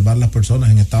para observar las personas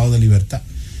en estado de libertad.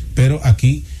 Pero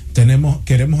aquí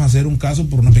queremos hacer un caso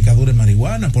por una picadura de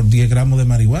marihuana, por 10 gramos de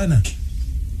marihuana.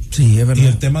 Sí, es verdad. Y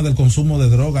el tema del consumo de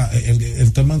droga,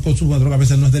 el tema del consumo de droga a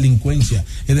veces no es delincuencia,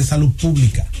 es de salud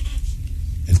pública.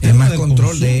 El tema es más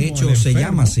control, de hecho se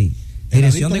llama así,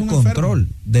 Dirección de Control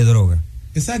de Droga.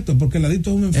 Exacto, porque el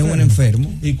adicto es un enfermo. Es un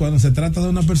enfermo. Y cuando se trata de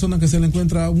una persona que se le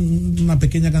encuentra una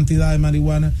pequeña cantidad de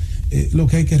marihuana, lo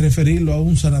que hay que referirlo a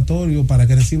un sanatorio para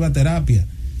que reciba terapia.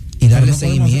 Y darle no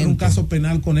seguimiento. Podemos hacer un caso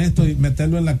penal con esto y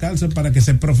meterlo en la cárcel para que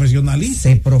se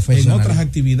profesionalice en otras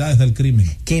actividades del crimen.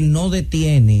 Que no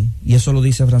detiene, y eso lo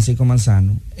dice Francisco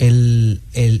Manzano,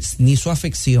 ni su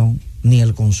afección ni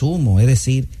el consumo. Es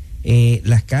decir,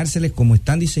 las cárceles como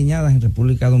están diseñadas en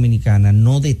República Dominicana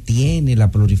no detiene la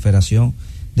proliferación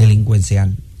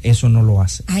delincuencial. Eso no lo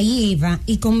hace. Ahí iba,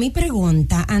 y con mi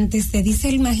pregunta, antes te dice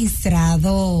el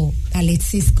magistrado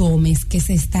Alexis Gómez que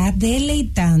se está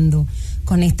deleitando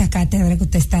con esta cátedra que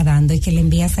usted está dando y que le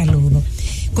envía saludos.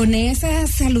 Con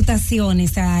esas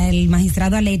salutaciones al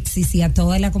magistrado Alexis y a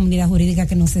toda la comunidad jurídica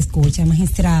que nos escucha,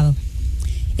 magistrado,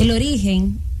 el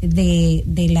origen de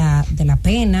la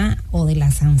pena o de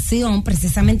la sanción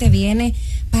precisamente viene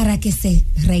para que se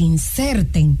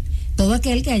reinserten. Todo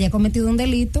aquel que haya cometido un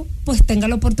delito pues tenga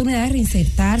la oportunidad de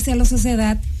reinsertarse a la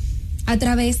sociedad a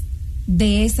través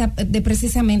de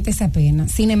precisamente esa pena.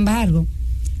 Sin embargo,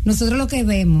 nosotros lo que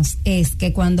vemos es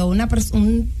que cuando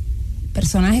un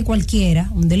personaje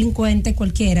cualquiera, un delincuente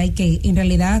cualquiera, y que en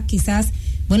realidad quizás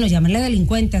bueno, llámenle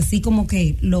delincuente, así como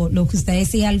que lo que usted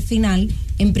decía al final,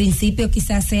 en principio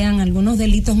quizás sean algunos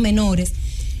delitos menores,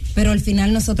 pero al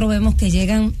final nosotros vemos que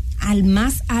llegan al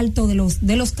más alto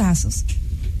de los casos.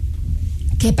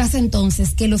 ¿Qué pasa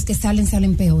entonces? Que los que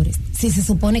salen peores. Si se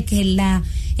supone que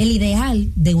el ideal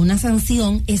de una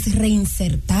sanción es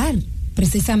reinsertar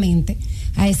precisamente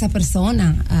a esa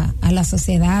persona, a la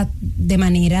sociedad de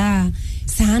manera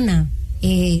sana,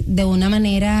 de una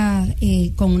manera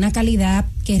con una calidad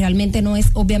que realmente no es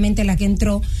obviamente la que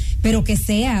entró, pero que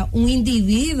sea un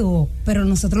individuo. Pero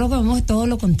nosotros lo vemos todo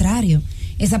lo contrario.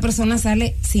 Esa persona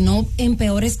sale, si no en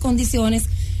peores condiciones,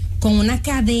 con una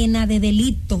cadena de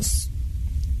delitos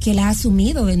que la ha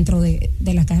asumido dentro de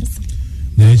la cárcel.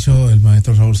 De hecho, el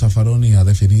maestro Raúl Zaffaroni ha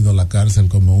definido la cárcel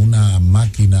como una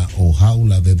máquina o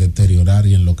jaula de deteriorar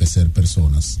y enloquecer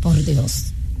personas. Por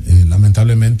Dios.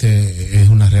 Lamentablemente es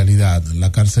una realidad.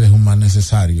 La cárcel es un mal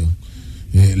necesario.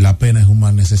 La pena es un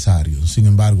mal necesario. Sin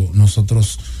embargo,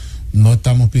 nosotros no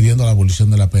estamos pidiendo la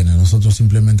abolición de la pena. Nosotros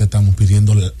simplemente estamos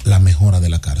pidiendo la mejora de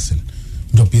la cárcel.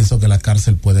 Yo pienso que la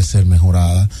cárcel puede ser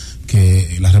mejorada,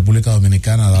 que la República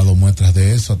Dominicana ha dado muestras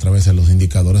de eso a través de los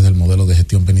indicadores del modelo de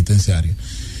gestión penitenciaria.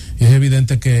 Y es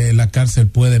evidente que la cárcel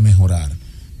puede mejorar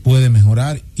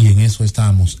y en eso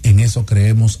estamos, en eso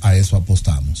creemos, a eso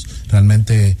apostamos.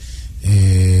 Realmente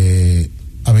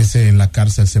a veces en la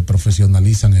cárcel se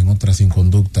profesionalizan en otras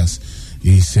inconductas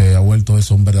y se ha vuelto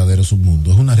eso un verdadero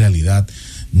submundo. Es una realidad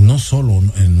no solo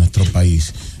en nuestro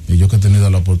país. Yo que he tenido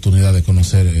la oportunidad de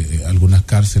conocer algunas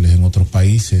cárceles en otros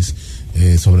países,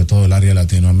 sobre todo el área de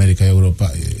Latinoamérica y Europa,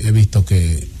 he visto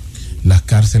que las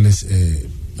cárceles,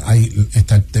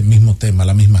 está el mismo tema,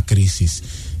 la misma crisis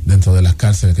dentro de las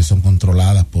cárceles, que son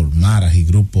controladas por maras y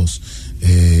grupos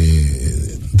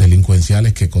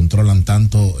delincuenciales que controlan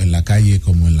tanto en la calle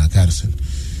como en la cárcel.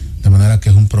 De manera que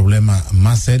es un problema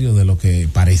más serio de lo que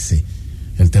parece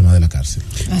el tema de la cárcel.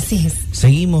 Así es.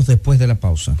 Seguimos después de la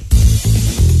pausa.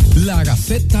 La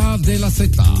Gaceta de la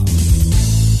Z.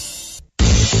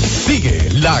 Sigue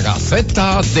la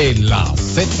Gaceta de la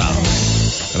Z.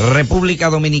 República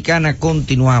Dominicana,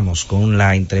 continuamos con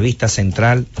la entrevista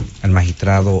central al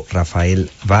magistrado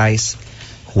Rafael Báez,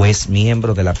 juez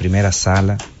miembro de la primera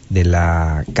sala de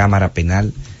la Cámara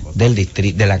Penal del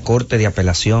distrito, de la Corte de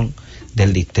Apelación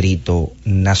del Distrito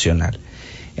Nacional.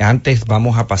 Antes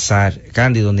vamos a pasar,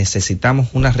 Cándido, necesitamos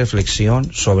una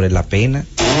reflexión sobre la pena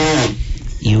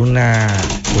y una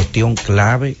cuestión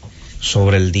clave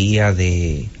sobre el día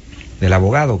del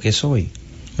abogado, que es hoy.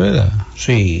 ¿Verdad?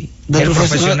 Sí, del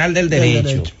profesional del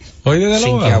derecho. Hoy de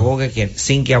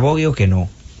sin que abogue o que no.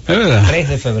 ¿Es verdad? 3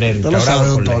 de febrero. Usted lo sabe,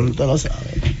 doctor, usted lo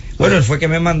sabe. Bueno, él fue que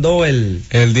me mandó el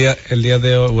día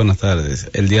de hoy, buenas tardes.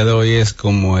 El día de hoy es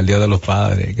como el Día de los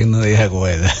Padres, que nadie se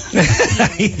acuerda.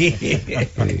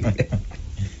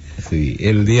 Sí,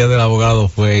 el Día del Abogado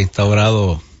fue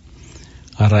instaurado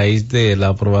a raíz de la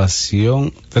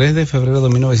aprobación 3 de febrero de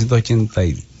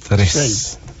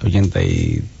 1983,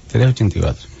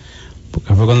 83-84,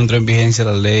 porque fue cuando entró en vigencia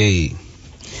la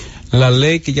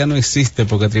ley que ya no existe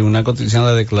porque el Tribunal Constitucional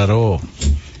la declaró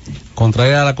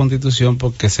contraria a la Constitución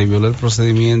porque se violó el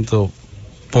procedimiento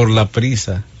por la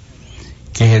prisa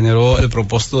que generó el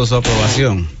propósito de su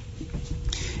aprobación.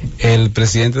 El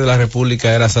presidente de la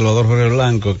República era Salvador Jorge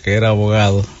Blanco, que era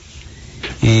abogado,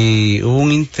 y hubo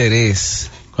un interés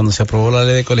cuando se aprobó la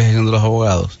ley de colegiación de los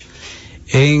abogados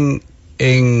en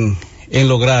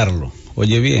lograrlo.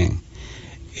 Oye bien,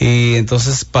 y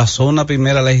entonces pasó una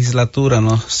primera legislatura,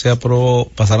 no se aprobó,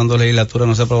 pasaron 2 legislaturas,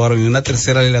 no se aprobaron, y una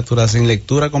tercera legislatura sin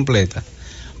lectura completa,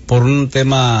 por un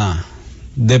tema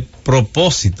de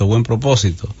propósito, buen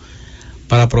propósito,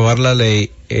 para aprobar la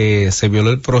ley, se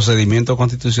violó el procedimiento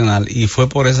constitucional, y fue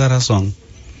por esa razón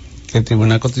que el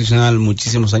Tribunal Constitucional,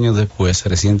 muchísimos años después,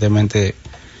 recientemente,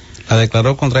 la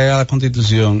declaró contraria a la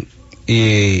Constitución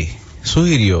y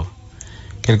sugirió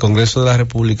que el Congreso de la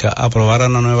República aprobara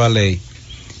una nueva ley,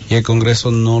 y el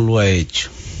Congreso no lo ha hecho,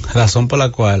 razón por la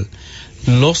cual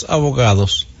los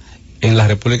abogados en la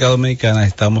República Dominicana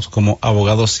estamos como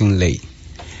abogados sin ley,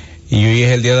 y hoy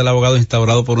es el Día del Abogado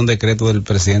instaurado por un decreto del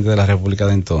presidente de la República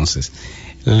de entonces.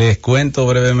 Les cuento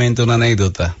brevemente una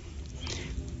anécdota.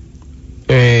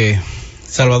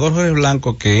 Salvador Jorge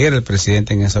Blanco, que era el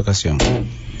presidente en esa ocasión,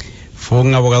 fue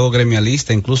un abogado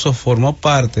gremialista, incluso formó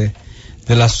parte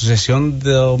de la Asociación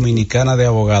Dominicana de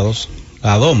Abogados,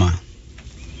 la ADOMA,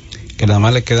 que nada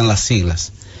más le quedan las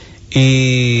siglas,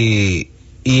 y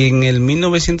en el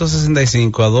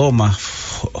 1965 ADOMA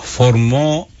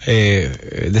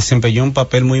desempeñó un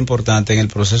papel muy importante en el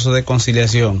proceso de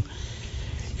conciliación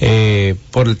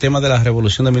por el tema de la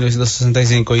revolución de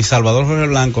 1965, y Salvador Jorge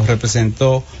Blanco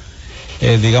representó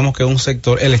digamos que un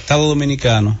sector, el Estado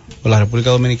Dominicano o la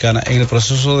República Dominicana, en el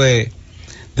proceso de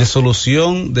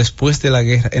solución después de la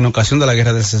guerra, en ocasión de la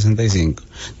guerra del 65.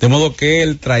 De modo que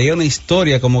él traía una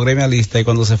historia como gremialista, y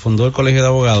cuando se fundó el Colegio de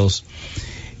Abogados,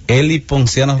 él y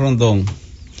Ponciano Rondón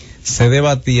se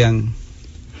debatían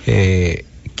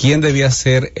quién debía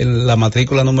ser la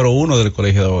matrícula número 1 del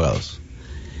Colegio de Abogados.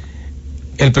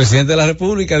 El presidente de la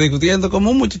República discutiendo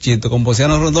como un muchachito con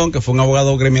Ponciano Rondón, que fue un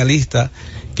abogado gremialista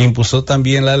que impulsó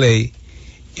también la ley,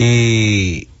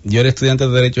 y yo era estudiante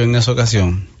de Derecho en esa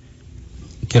ocasión.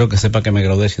 Quiero que sepa que me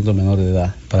gradué siendo menor de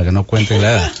edad, para que no cuenten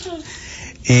la edad.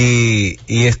 Y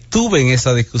estuve en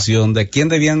esa discusión de quién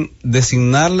debían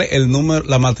designarle el número,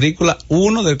 la matrícula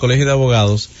 1 del Colegio de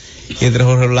Abogados, y entre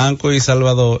Jorge Blanco y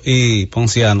Salvador y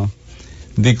Ponciano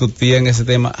discutían ese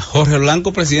tema. Jorge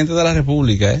Blanco, presidente de la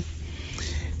República,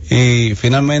 y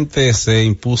finalmente se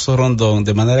impuso Rondón,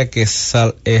 de manera que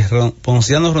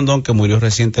Ponciano Rondón, que murió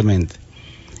recientemente,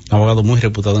 un abogado muy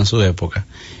reputado en su época,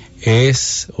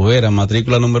 era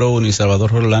matrícula número 1 y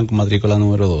Salvador Jorge Blanco matrícula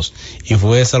número 2. Y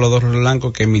fue Salvador Jorge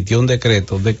Blanco que emitió un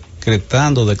decreto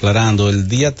declarando el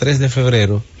día 3 de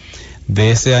febrero de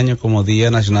ese año como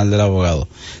Día Nacional del Abogado.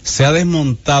 Se ha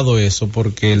desmontado eso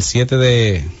porque el 7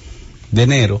 de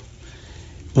enero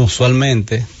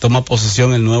usualmente toma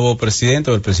posesión el nuevo presidente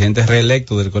o el presidente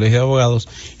reelecto del Colegio de Abogados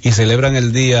y celebran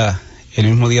el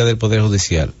mismo día del Poder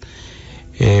Judicial.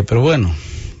 Pero bueno,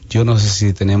 yo no sé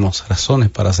si tenemos razones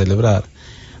para celebrar,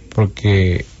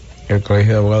 porque el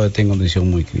Colegio de Abogados está en condición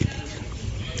muy crítica.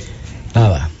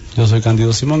 Nada, yo soy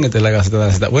Cándido Simón, esta es la Gaceta de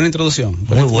la Zeta. Buena introducción.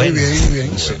 Muy buena. Muy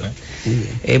bien.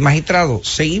 Magistrado,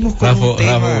 seguimos con un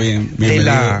tema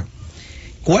de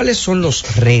 ¿cuáles son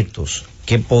los retos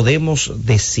que podemos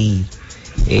decir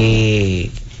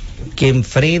que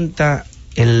enfrenta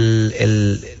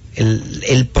el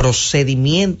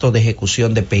procedimiento de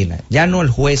ejecución de pena? Ya no el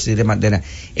juez y demás,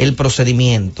 el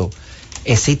procedimiento.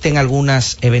 ¿Existen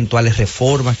algunas eventuales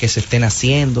reformas que se estén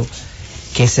haciendo,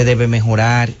 que se debe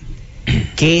mejorar?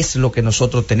 ¿Qué es lo que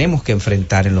nosotros tenemos que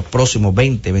enfrentar en los próximos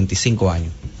 20, 25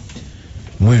 años?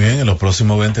 Muy bien, en los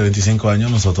próximos 20, 25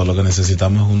 años nosotros lo que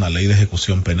necesitamos es una ley de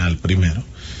ejecución penal primero.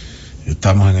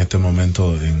 Estamos en este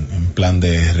momento en plan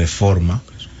de reforma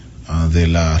de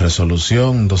la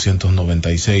resolución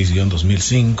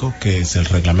 296-2005, que es el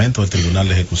reglamento del Tribunal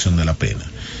de Ejecución de la Pena.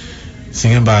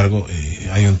 Sin embargo,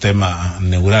 hay un tema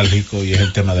neurálgico y es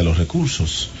el tema de los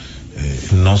recursos,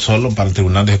 no solo para el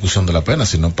Tribunal de Ejecución de la Pena,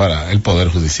 sino para el Poder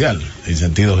Judicial, en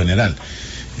sentido general.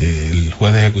 El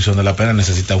juez de ejecución de la pena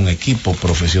necesita un equipo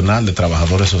profesional de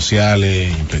trabajadores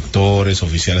sociales, inspectores,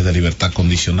 oficiales de libertad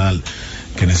condicional,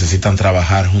 que necesitan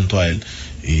trabajar junto a él,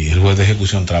 y el juez de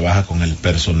ejecución trabaja con el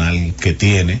personal que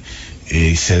tiene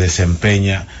y se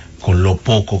desempeña con lo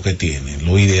poco que tiene.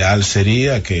 Lo ideal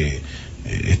sería que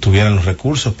estuvieran los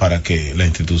recursos para que la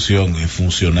institución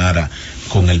funcionara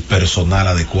con el personal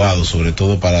adecuado, sobre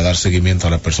todo para dar seguimiento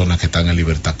a las personas que están en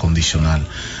libertad condicional,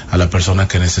 a las personas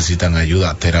que necesitan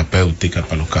ayuda terapéutica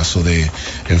para los casos de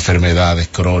enfermedades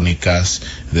crónicas,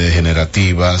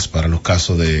 degenerativas, para los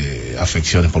casos de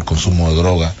afecciones por consumo de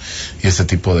droga y ese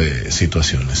tipo de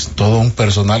situaciones. Todo un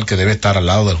personal que debe estar al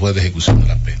lado del juez de ejecución de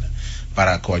la pena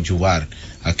para coadyuvar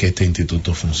a que este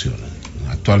instituto funcione.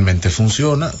 Actualmente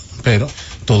funciona, pero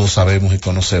todos sabemos y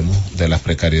conocemos de las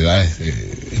precariedades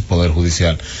del Poder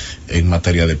Judicial en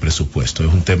materia de presupuesto.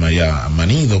 Es un tema ya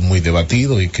manido, muy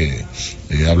debatido, y que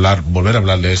volver a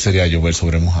hablar de él sería llover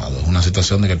sobre mojado. Es una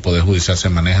situación de que el Poder Judicial se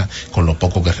maneja con lo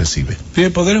poco que recibe. Y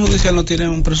el Poder Judicial no tiene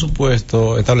un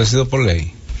presupuesto establecido por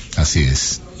ley. Así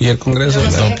es. Y el Congreso...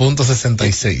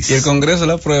 2.66. Y el Congreso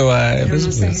la aprueba el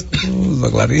presupuesto.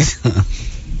 Está clarísimo.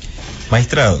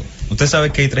 Magistrado, usted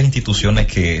sabe que hay 3 instituciones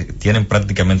que tienen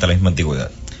prácticamente la misma antigüedad: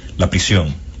 la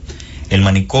prisión, el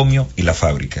manicomio y la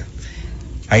fábrica.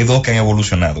 Hay 2 que han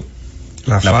evolucionado: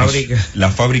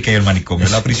 la fábrica y el manicomio.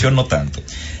 La prisión no tanto.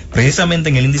 Precisamente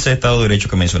en el índice de Estado de Derecho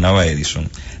que mencionaba Edison,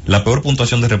 la peor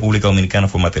puntuación de República Dominicana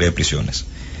fue en materia de prisiones.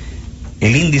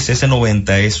 El índice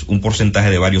S90 es un porcentaje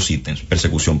de varios ítems: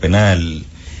 persecución penal,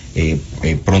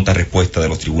 pronta respuesta de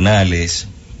los tribunales,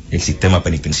 el sistema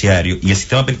penitenciario, y el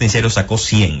sistema penitenciario sacó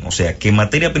 100, o sea que en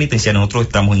materia penitenciaria nosotros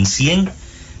estamos en 100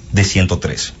 de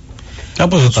 113.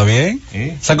 Pues está bien.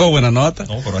 Sacó buena nota.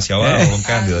 No, pero hacia abajo, don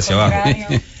Cándido, hacia abajo.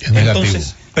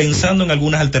 Entonces, pensando en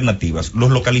algunas alternativas, los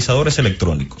localizadores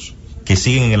electrónicos que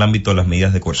siguen en el ámbito de las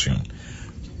medidas de coerción,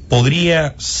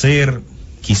 ¿podría ser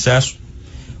quizás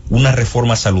una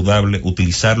reforma saludable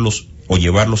utilizarlos o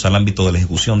llevarlos al ámbito de la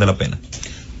ejecución de la pena?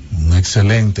 Una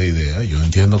excelente idea, yo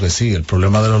entiendo que sí. El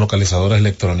problema de los localizadores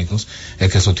electrónicos es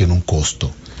que eso tiene un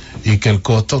costo. y que el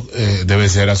costo debe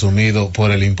ser asumido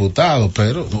por el imputado,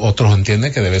 pero otros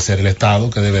entienden que debe ser el Estado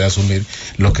que debe asumir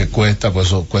lo que cuesta, pues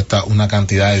eso cuesta una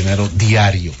cantidad de dinero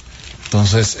diario.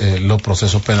 Entonces los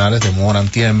procesos penales demoran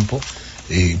tiempo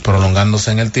y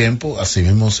prolongándose en el tiempo,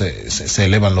 asimismo se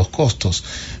elevan los costos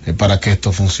para que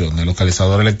esto funcione. El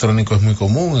localizador electrónico es muy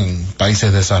común en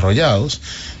países desarrollados.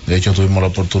 De hecho, tuvimos la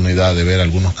oportunidad de ver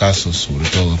algunos casos, sobre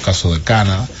todo el caso de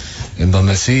Canadá, en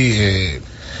donde sí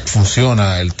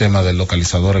funciona el tema del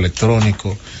localizador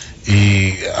electrónico.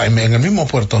 Y en el mismo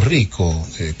Puerto Rico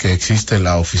que existe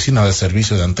la Oficina de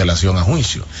Servicio de Antelación a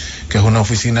Juicio, que es una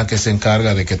oficina que se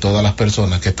encarga de que todas las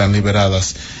personas que están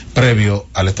liberadas previo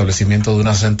al establecimiento de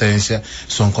una sentencia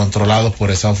son controlados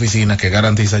por esa oficina, que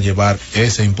garantiza llevar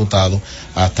ese imputado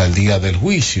hasta el día del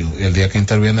juicio. El día que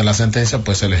interviene la sentencia,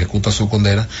 pues se le ejecuta su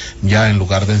condena ya en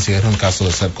lugar de encierro en caso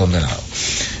de ser condenado.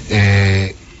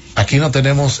 Aquí no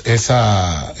tenemos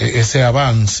ese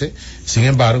avance. Sin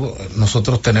embargo,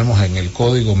 nosotros tenemos en el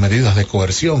código medidas de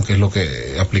coerción, que es lo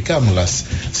que aplicamos, las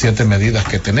 7 medidas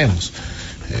que tenemos.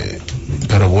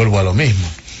 Pero vuelvo a lo mismo.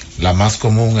 La más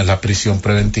común es la prisión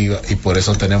preventiva y por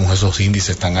eso tenemos esos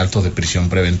índices tan altos de prisión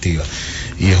preventiva.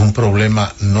 Y es un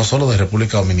problema no solo de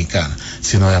República Dominicana,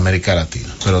 sino de América Latina.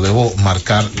 Pero debo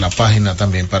marcar la página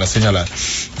también para señalar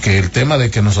que el tema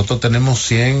de que nosotros tenemos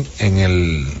 100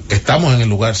 estamos en el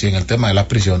lugar 100 en el tema de las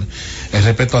prisiones, es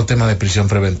respecto al tema de prisión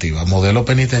preventiva. Modelo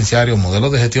penitenciario,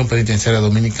 modelo de gestión penitenciaria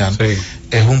dominicana, sí,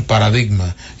 es un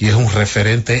paradigma y es un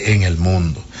referente en el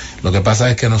mundo. Lo que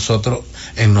pasa es que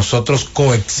en nosotros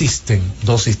coexisten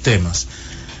dos sistemas.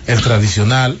 El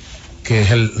tradicional, que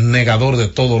es el negador de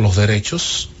todos los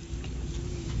derechos,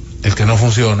 el que no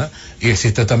funciona, y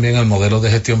existe también el modelo de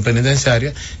gestión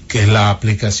penitenciaria, que es la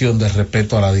aplicación del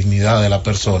respeto a la dignidad de la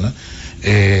persona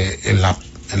en la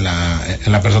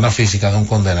persona física de un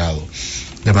condenado.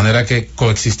 De manera que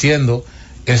coexistiendo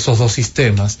esos dos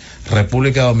sistemas,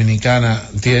 República Dominicana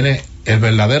tiene el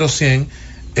verdadero 100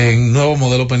 en nuevo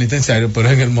modelo penitenciario, pero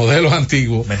en el modelo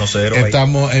antiguo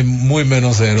estamos en muy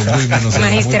menos cero, muy menos cero.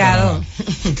 Magistrado,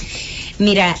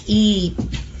 mira, y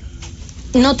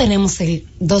no tenemos el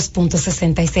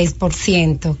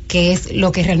 2.66%, que es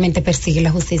lo que realmente persigue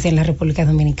la justicia en la República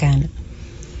Dominicana.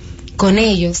 Con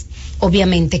ellos,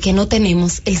 obviamente que no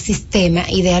tenemos el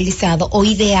sistema idealizado o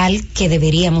ideal que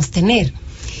deberíamos tener.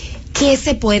 ¿Qué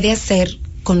se puede hacer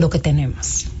con lo que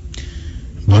tenemos?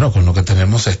 Bueno, con lo que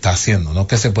tenemos se está haciendo, ¿no?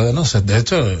 Que se puede, no sé. De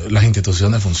hecho, las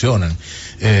instituciones funcionan,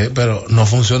 pero no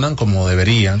funcionan como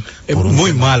deberían.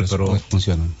 Muy mal, pero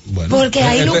funcionan. Bueno, porque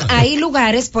hay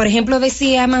lugares, por ejemplo,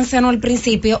 decía Manzano al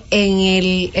principio,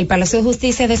 en el Palacio de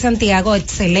Justicia de Santiago,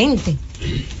 excelente,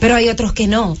 pero hay otros que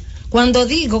no. Cuando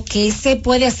digo que se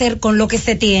puede hacer con lo que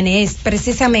se tiene, es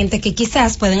precisamente que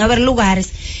quizás pueden haber lugares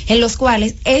en los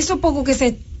cuales eso poco que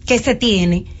se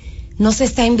tiene no se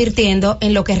está invirtiendo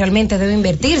en lo que realmente debe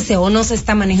invertirse o no se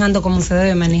está manejando como se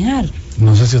debe manejar.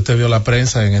 No sé si usted vio la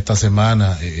prensa en esta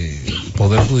semana, el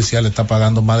Poder Judicial está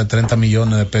pagando más de 30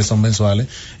 millones de pesos mensuales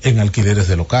en alquileres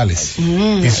de locales.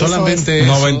 Y solamente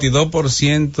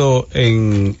 92%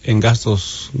 en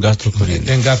gastos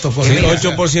corrientes. En gastos corrientes.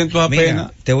 8% apenas.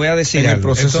 Mira, te voy a decir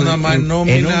algo. Esto nada más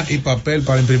nómina y papel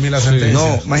para imprimir la sentencia.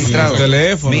 No, magistrado.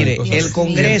 Teléfono. Mire, el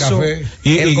Congreso,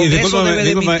 y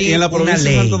en la provincia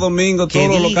de Santo Domingo todos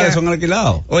los locales son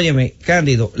alquilados. Óyeme,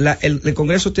 Cándido, el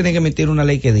Congreso tiene que emitir una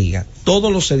ley que diga: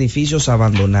 todos los edificios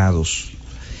abandonados,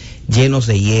 llenos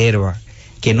de hierba,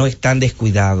 que no están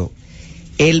descuidados,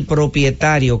 el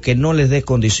propietario que no les dé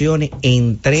condiciones,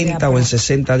 en 30 o en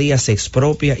 60 días se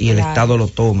expropia y el Estado lo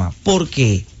toma. ¿Por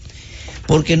qué?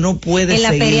 Porque no puede en la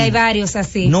feria hay varios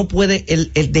así. No puede,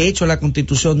 de hecho la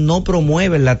Constitución no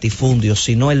promueve el latifundio,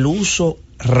 sino el uso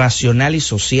racional y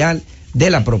social de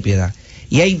la propiedad.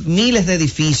 Y hay miles de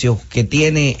edificios que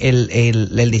tiene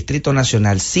el Distrito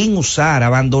Nacional sin usar,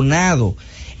 abandonados,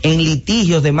 en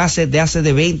litigios de hace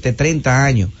de 20, 30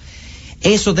 años.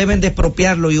 Eso deben de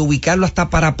expropiarlo y ubicarlo hasta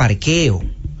para parqueo.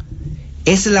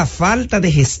 Es la falta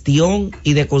de gestión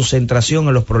y de concentración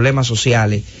en los problemas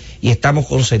sociales, y estamos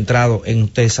concentrados en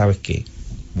usted sabe qué.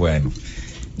 Bueno,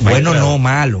 no,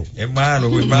 malo. Es malo,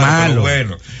 muy malo.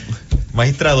 Bueno,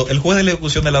 magistrado, el juez de la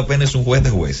ejecución de la pena es un juez de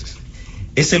jueces.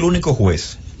 Es el único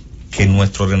juez que en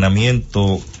nuestro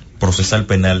ordenamiento procesal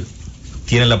penal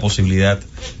tiene la posibilidad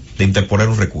de interponer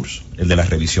un recurso, el de la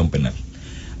revisión penal.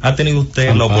 ¿Ha tenido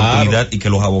usted la oportunidad, y que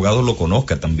los abogados lo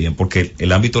conozcan también, porque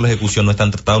el ámbito de la ejecución no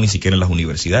está tratado ni siquiera en las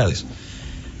universidades?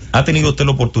 ¿Ha tenido usted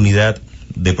la oportunidad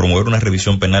de promover una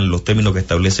revisión penal en los términos que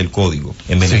establece el código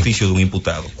en beneficio de un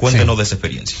imputado? Cuéntenos de esa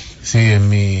experiencia. Sí, en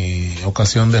mi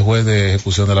ocasión de juez de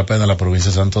ejecución de la pena en la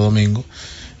provincia de Santo Domingo,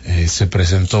 se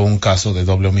presentó un caso de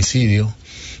doble homicidio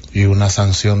y una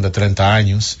sanción de 30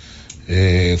 años,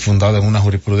 fundado en una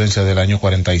jurisprudencia del año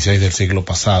 46 del siglo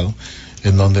pasado,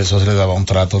 en donde eso se le daba un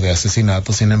trato de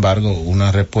asesinato. Sin embargo,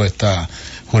 una respuesta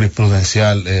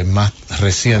jurisprudencial más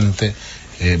reciente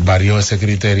varió ese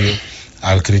criterio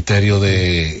al criterio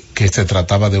de que se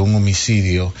trataba de un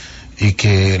homicidio y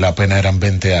que la pena eran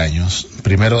 20 años.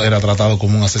 Primero era tratado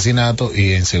como un asesinato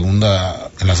y en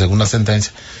la segunda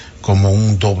sentencia como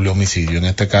un doble homicidio. En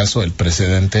este caso el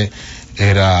precedente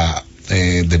era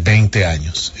de 20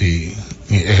 años y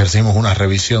ejercimos una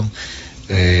revisión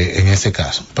en ese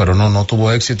caso, pero no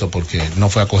tuvo éxito porque no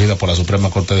fue acogida por la Suprema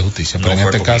Corte de Justicia. Pero en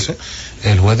este caso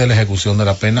el juez de la ejecución de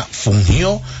la pena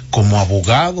fungió como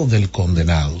abogado del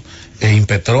condenado e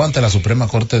impetró ante la Suprema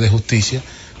Corte de Justicia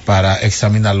para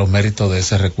examinar los méritos de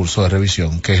ese recurso de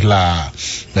revisión, que es la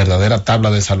verdadera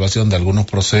tabla de salvación de algunos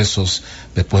procesos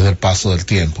después del paso del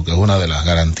tiempo, que es una de las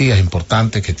garantías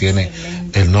importantes que tiene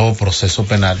el nuevo proceso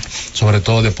penal, sobre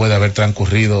todo después de haber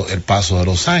transcurrido el paso de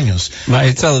los años.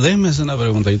 Magistrado, déjeme hacer una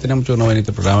pregunta. Yo tenía mucho que no ver en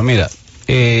este programa. Mira,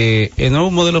 el nuevo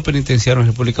modelo penitenciario en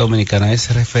República Dominicana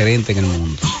es referente en el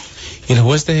mundo. Y el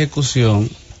juez de ejecución,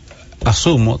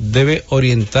 asumo, debe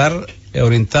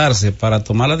orientarse para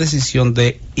tomar la decisión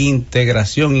de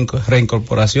integración,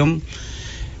 reincorporación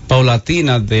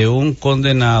paulatina de un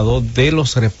condenado de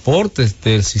los reportes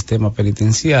del sistema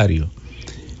penitenciario.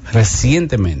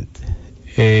 Recientemente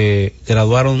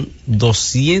graduaron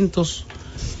 200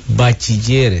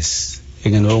 bachilleres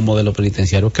en el nuevo modelo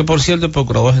penitenciario, que por cierto el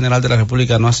Procurador General de la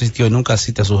República no asistió y nunca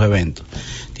asiste a sus eventos.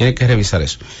 Tiene que revisar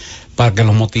eso para que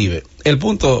los motive. El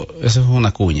punto, eso es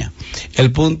una cuña,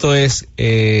 el punto es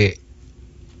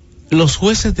los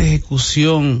jueces de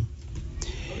ejecución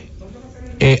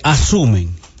asumen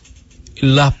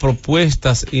las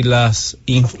propuestas y los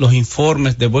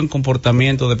informes de buen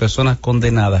comportamiento de personas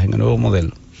condenadas en el nuevo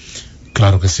modelo.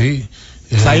 Claro que sí.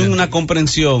 O sea, hay una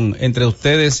comprensión entre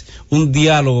ustedes, un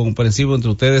diálogo comprensivo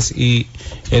entre ustedes y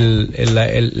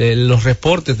los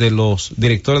reportes de los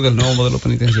directores del nuevo modelo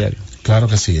penitenciario. Claro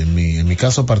que sí, en mi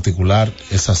caso particular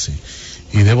es así.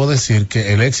 Y debo decir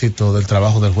que el éxito del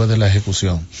trabajo del juez de la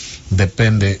ejecución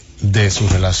depende de su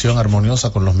relación armoniosa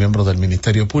con los miembros del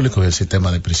Ministerio Público y el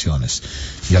sistema de prisiones,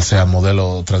 ya sea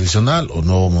modelo tradicional o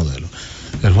nuevo modelo.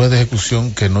 El juez de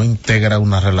ejecución que no integra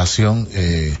una relación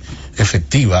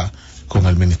efectiva con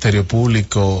el Ministerio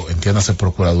Público, entiéndase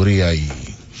Procuraduría y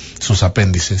sus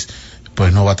apéndices,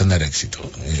 pues no va a tener éxito.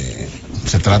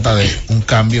 Se trata de un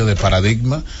cambio de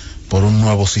paradigma por un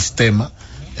nuevo sistema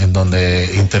en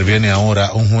donde interviene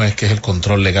ahora un juez que es el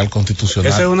control legal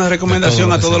constitucional. Esa es una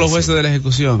recomendación a todos los jueces de la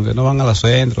ejecución, que no van a los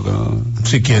centros, que no...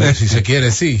 Si se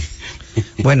quiere, sí.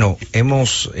 Bueno,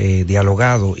 hemos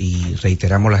dialogado y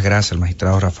reiteramos las gracias al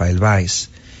magistrado Rafael Báez,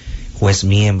 juez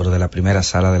miembro de la primera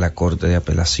sala de la Corte de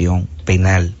Apelación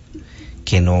Penal,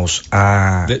 que nos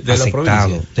ha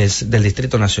aceptado del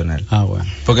Distrito Nacional. Ah, bueno.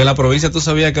 Porque en la provincia tú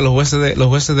sabías que los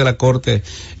jueces de la Corte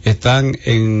están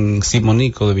en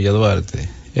Simonico de Villaduarte,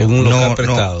 en un local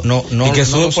prestado. Y que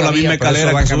suben por la misma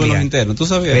escalera que suben los internos. ¿Tú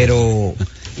sabías? Pero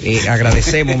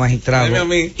agradecemos, magistrado,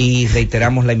 y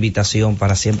reiteramos la invitación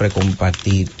para siempre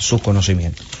compartir sus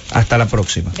conocimientos. Hasta la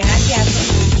próxima. Gracias.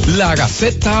 La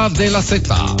Gaceta de la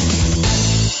Z.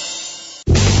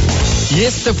 Y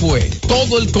este fue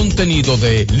todo el contenido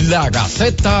de La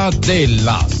Gaceta de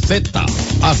la Z.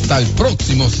 Hasta el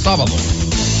próximo sábado.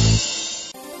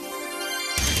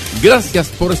 Gracias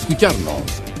por escucharnos.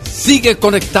 Sigue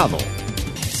conectado.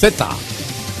 Z